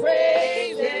praises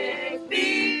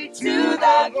be to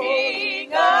the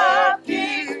King of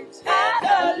Kings and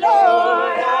the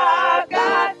Lord our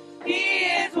God. He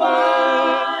is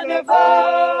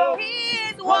wonderful. He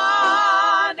is wonderful.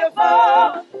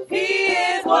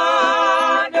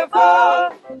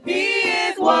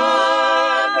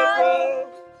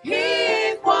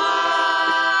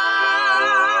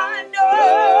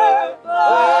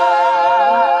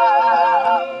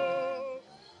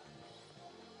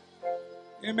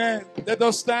 Let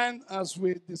us stand as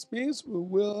we dismiss. We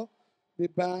will be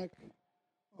back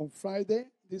on Friday.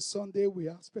 This Sunday, we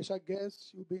have special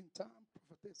guests. She'll be in town.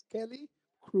 Prophetess Kelly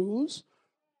Cruz,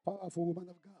 powerful woman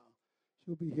of God.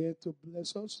 She'll be here to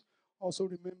bless us. Also,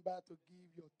 remember to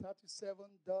give your $37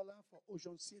 for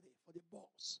Ocean City for the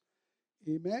boss.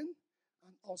 Amen.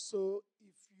 And also,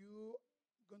 if you're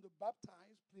going to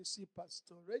baptize, please see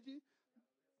Pastor Reggie.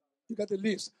 You got the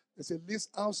list. There's a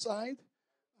list outside.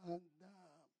 And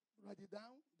write it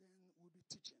down. Then we'll be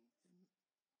teaching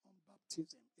on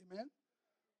baptism. Amen.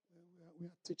 We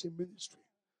are teaching ministry.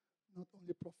 Not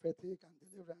only prophetic and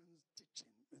deliverance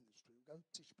teaching ministry. We got to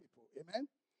teach people. Amen.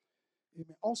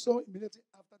 Amen. Also, immediately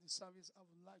after the service, I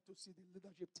would like to see the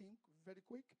leadership team very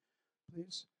quick,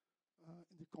 please,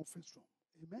 in the conference room.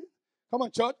 Amen. Come on,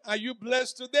 church. Are you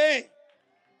blessed today?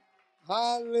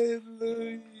 Hallelujah.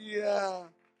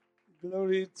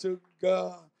 Glory to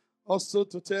God. Also,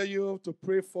 to tell you to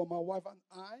pray for my wife and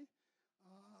I.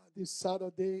 This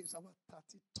Saturday is our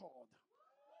 33rd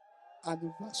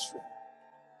anniversary.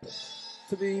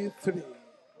 33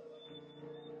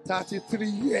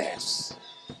 years.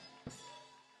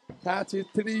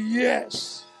 33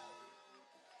 years.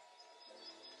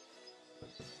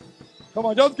 Come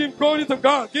on, just give glory to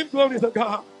God. Give glory to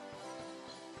God.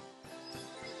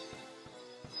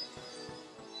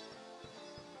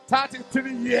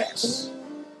 "33 years.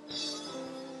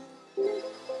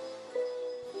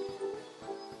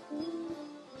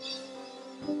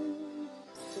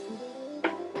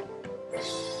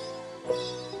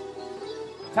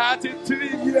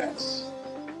 Years.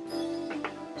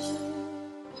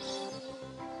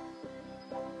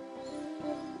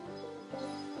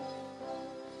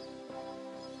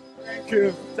 Thank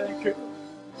you. Thank you.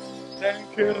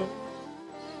 Thank you.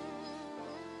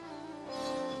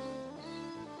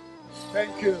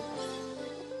 Thank you.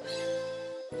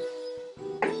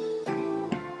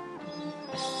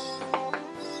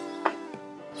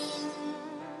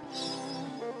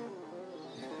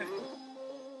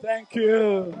 Thank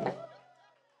you.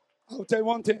 I'll tell you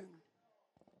one thing.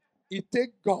 It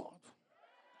takes God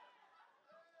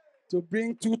to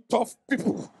bring two tough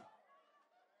people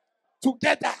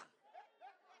together.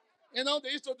 You know,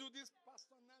 they used to do this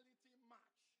personality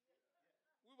match.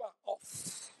 We were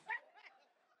off.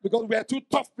 Because we are two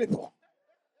tough people.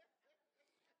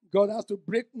 God has to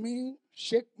break me,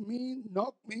 shake me,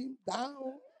 knock me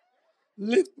down,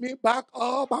 lift me back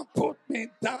up and put me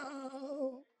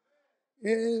down.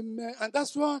 Amen. And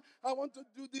that's why I want to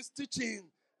do this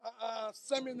teaching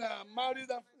seminar,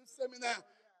 married seminar.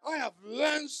 I have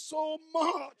learned so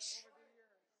much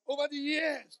over the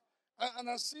years. And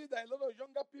I see that a lot of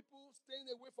younger people staying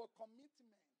away for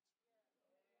commitment.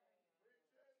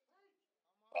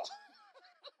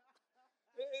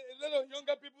 A lot of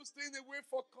younger people staying away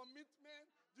for commitment.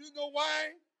 Do you know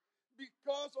why?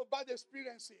 Because of bad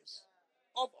experiences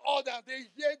of others. They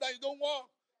hear that you don't work.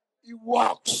 It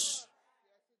works.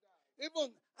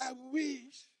 Even I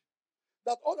wish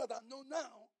that all that I know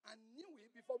now, I knew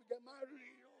it before we get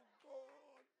married.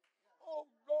 Oh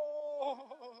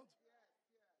God.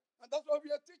 And that's what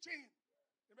we are teaching.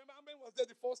 Remember how many was there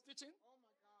the first teaching?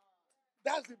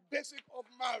 That's the basic of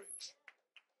marriage.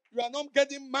 You are not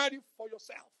getting married for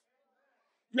yourself.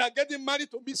 You are getting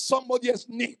married to meet somebody else's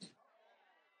need.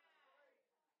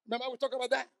 Remember we talk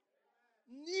about that?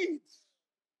 Needs.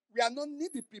 We are not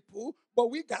needy people,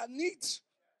 but we got needs.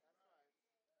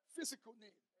 Physical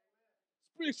need,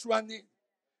 spiritual need,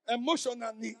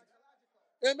 emotional need.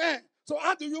 Amen. So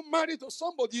how do you marry to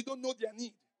somebody you don't know their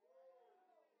need?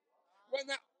 When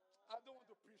I don't want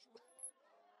to preach.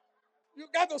 You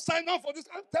got to sign up for this.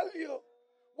 I'm telling you.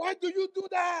 Why do you do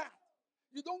that?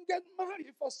 You don't get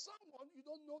married for someone you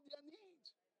don't know their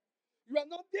needs. You are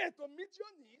not there to meet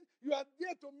your needs. You are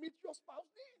there to meet your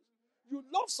spouse's needs. You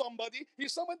love somebody.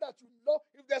 He's someone that you love.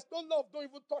 If there's no love, don't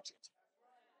even touch it.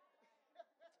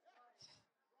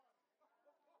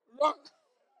 Wrong.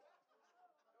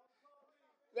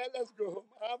 Let's go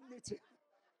home. I have meeting.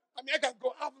 I mean, I can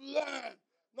go. I've learned.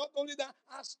 Not only that,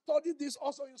 I studied this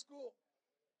also in school.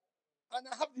 And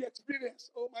I have the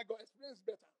experience. Oh my God, experience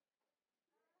better.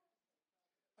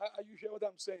 Are you hear what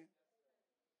I'm saying?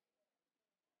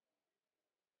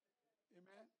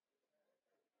 Amen.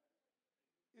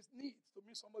 It's needs to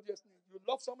meet somebody else's needs. You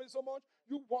love somebody so much,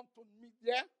 you want to meet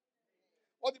them.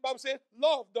 What the Bible says,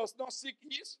 love does not seek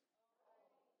ease.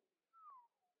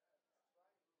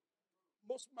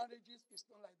 Most marriages is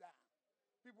not like that.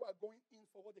 People are going in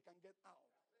for what they can get out.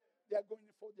 They are going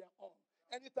in for their own.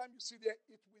 Anytime you see them,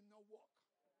 it will not work.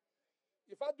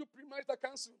 If I do premarital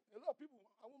counseling, a lot of people,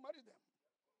 I won't marry them.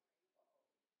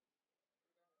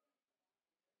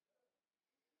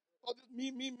 All this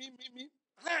me.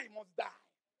 I must die.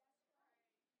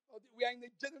 We are in a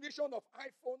generation of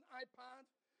iPhone, iPad,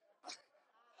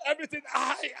 everything.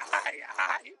 I.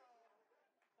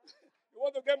 You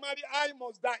want to get married? I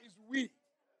must die. It's we.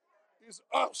 It's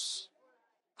us.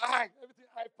 Everything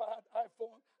iPad,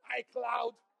 iPhone,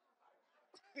 iCloud.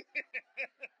 Man,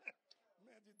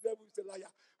 the devil is a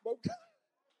liar. But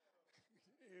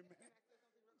amen.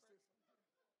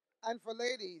 And for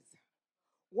ladies,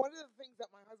 one of the things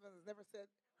that my husband has never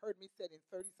heard me said in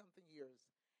 30-something years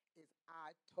is,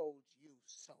 I told you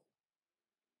so.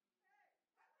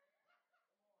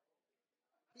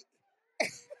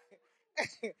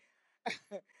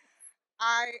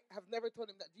 I have never told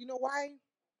him that. Do you know why?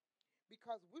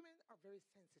 Because women are very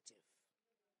sensitive.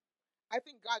 I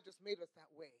think God just made us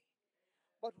that way.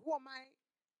 But who am I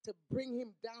to bring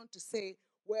him down to say,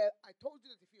 well, I told you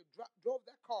that if you drove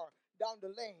that car down the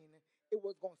lane, it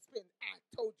was going to spin. I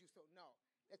told you so. No,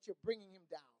 that you're bringing him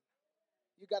down.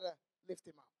 You got to lift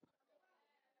him up.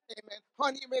 Amen.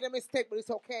 Honey, you made a mistake, but it's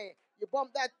okay. You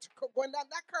bumped that going down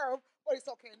that curve, but it's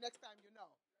okay. Next time you know.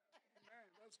 Amen.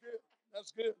 That's good.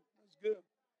 That's good. That's good.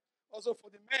 Also for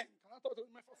the men. Can I talk to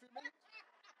the men for a few minutes?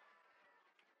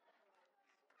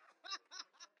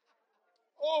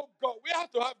 Oh God, we have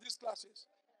to have these classes.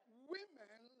 Women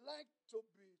like to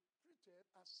be treated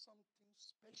as something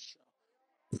special.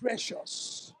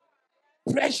 Precious.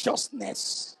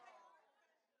 Preciousness.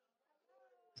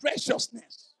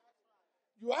 Preciousness.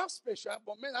 You are special,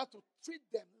 but men have to treat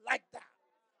them like that.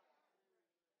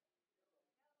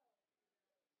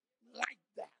 Like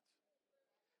that.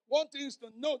 One thing is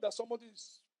to know that somebody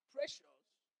is precious,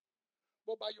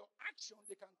 but by your action,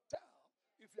 they can tell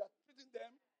if you are treating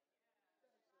them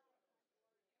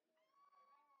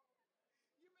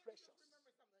precious.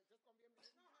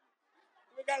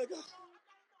 We gotta go.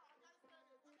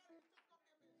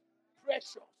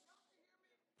 Precious.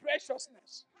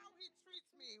 Preciousness. How he treats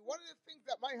me. One of the things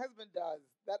that my husband does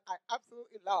that I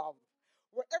absolutely love,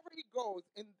 wherever he goes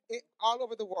in all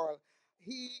over the world,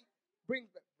 he bring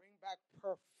back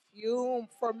perfume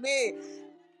for me.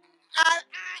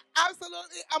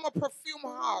 I'm a perfume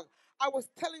hog. I was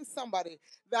telling somebody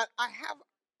that I have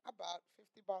about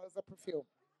 50 bottles of perfume.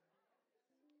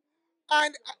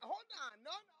 And hold on,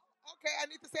 no. Okay, I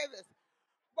need to say this.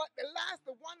 But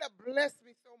the one that blessed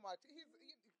me so much, he's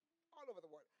all over the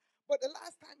world. But the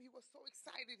last time he was so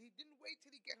excited, he didn't wait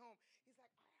till he get home. He's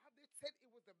like, they said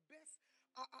it was the best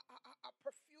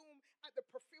perfume at the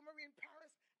perfumery in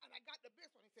Paris, and I got the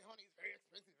best one. He said, honey, it's very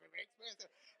expensive, very expensive.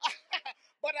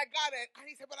 But I got it. And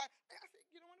he said, I said,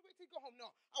 you don't want to wait till you go home?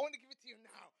 No, I want to give it to you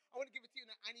now. And the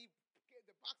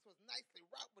box was nicely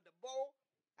wrapped with a bow.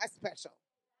 That's special.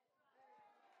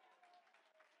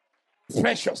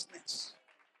 Preciousness.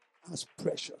 That's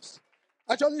precious.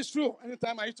 Actually, it's true.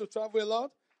 Anytime I used to travel a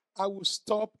lot, I would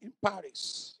stop in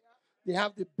Paris. They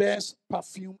have the best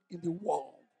perfume in the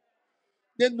world.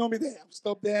 They know me there. I'll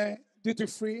stop there, duty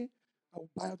free. I will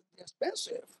buy it. They're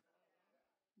expensive.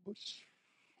 But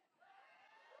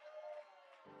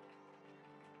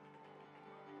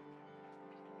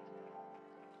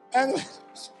anyway.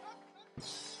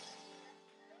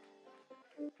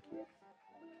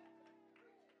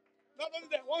 Not only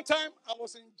that, one time I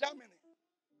was in Germany.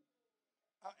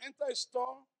 I entered a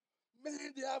store.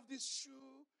 Man, they have this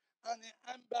shoe and a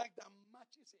handbag that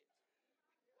matches it.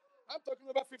 I'm talking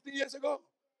about 15 years ago.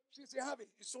 She said, have it.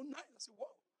 It's so nice. I said,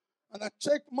 wow. And I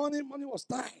checked money. Money was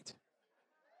tight.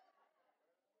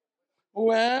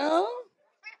 Well,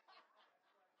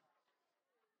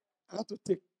 I have to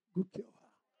take good care of her.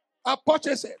 I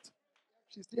purchased it.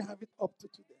 She still have it up to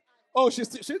today. Oh, she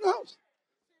knows.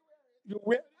 You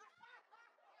wear it?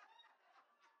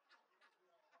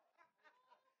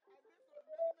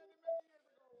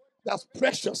 That's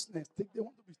preciousness. They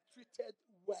want to be treated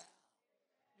well.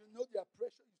 You know they are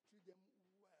precious, you treat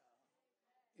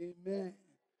them well. Amen.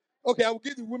 Okay, I will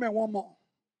give the women one more.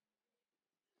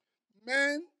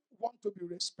 Men want to be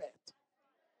respected.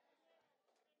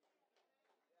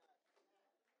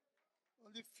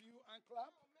 Only few and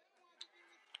clap.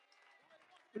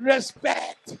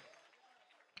 Respect.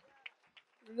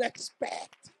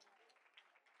 Respect.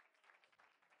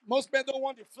 Most men don't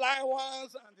want the fly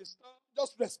ones and the stuff.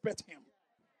 Just respect him.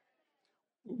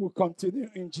 We will continue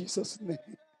in Jesus'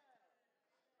 name.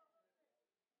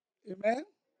 Amen.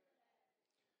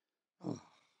 Oh. He's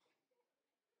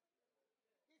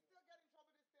still getting in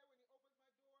trouble this day when he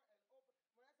opens my door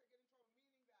and when I say get in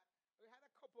trouble, meaning that we had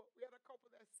a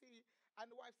couple that see, and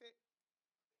the wife said,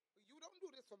 you don't do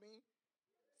this for me.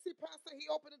 See, Pastor, he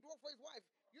opened the door for his wife.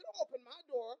 You don't open my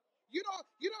door. You don't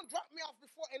drop me off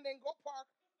before and then go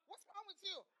park. What's wrong with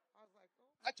you? I was like,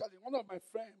 oh. Actually, one of my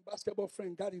basketball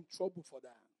friends, got in trouble for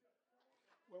that.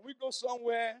 When we go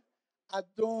somewhere,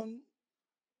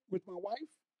 with my wife,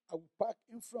 I will park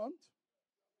in front,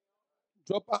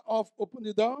 drop her off, open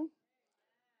the door,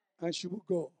 and she will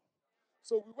go.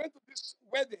 So we went to this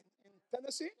wedding in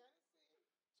Tennessee.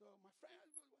 So my friend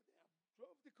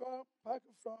drove the car, parked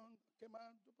in front, came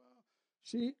out.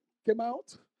 She came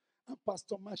out, and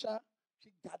Pastor Marcia, she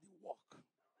got the walk.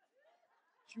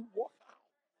 She walked out.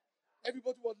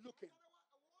 Everybody was looking.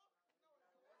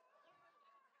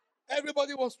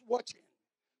 Everybody was watching.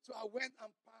 So I went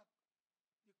and parked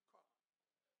the car.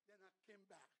 Then I came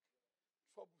back.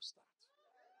 Trouble started.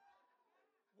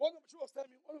 She was telling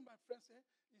me, one of my friends said,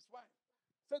 his wife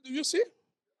said, do you see?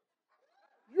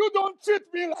 You don't treat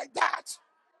me like that.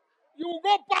 You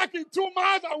go back in 2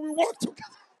 miles and we walk together.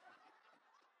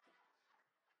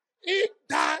 If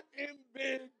that in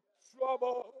big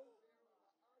trouble.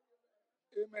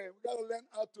 Amen. We got to learn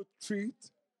how to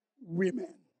treat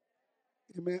women.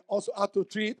 Amen. Also how to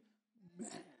treat men.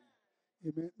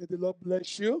 Amen. May the Lord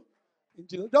bless you.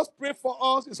 Just pray for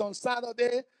us. It's on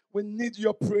Saturday. We need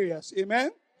your prayers.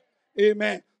 Amen.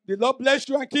 Amen. The Lord bless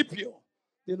you and keep you.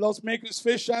 The Lord make his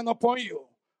face shine upon you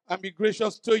and be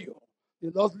gracious to you.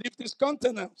 The Lord lift his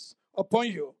countenance upon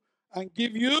you and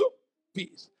give you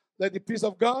peace. Let the peace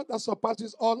of God that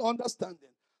surpasses all understanding,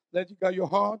 let you guide your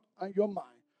heart and your mind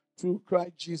through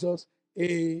Christ Jesus.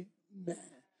 Amen.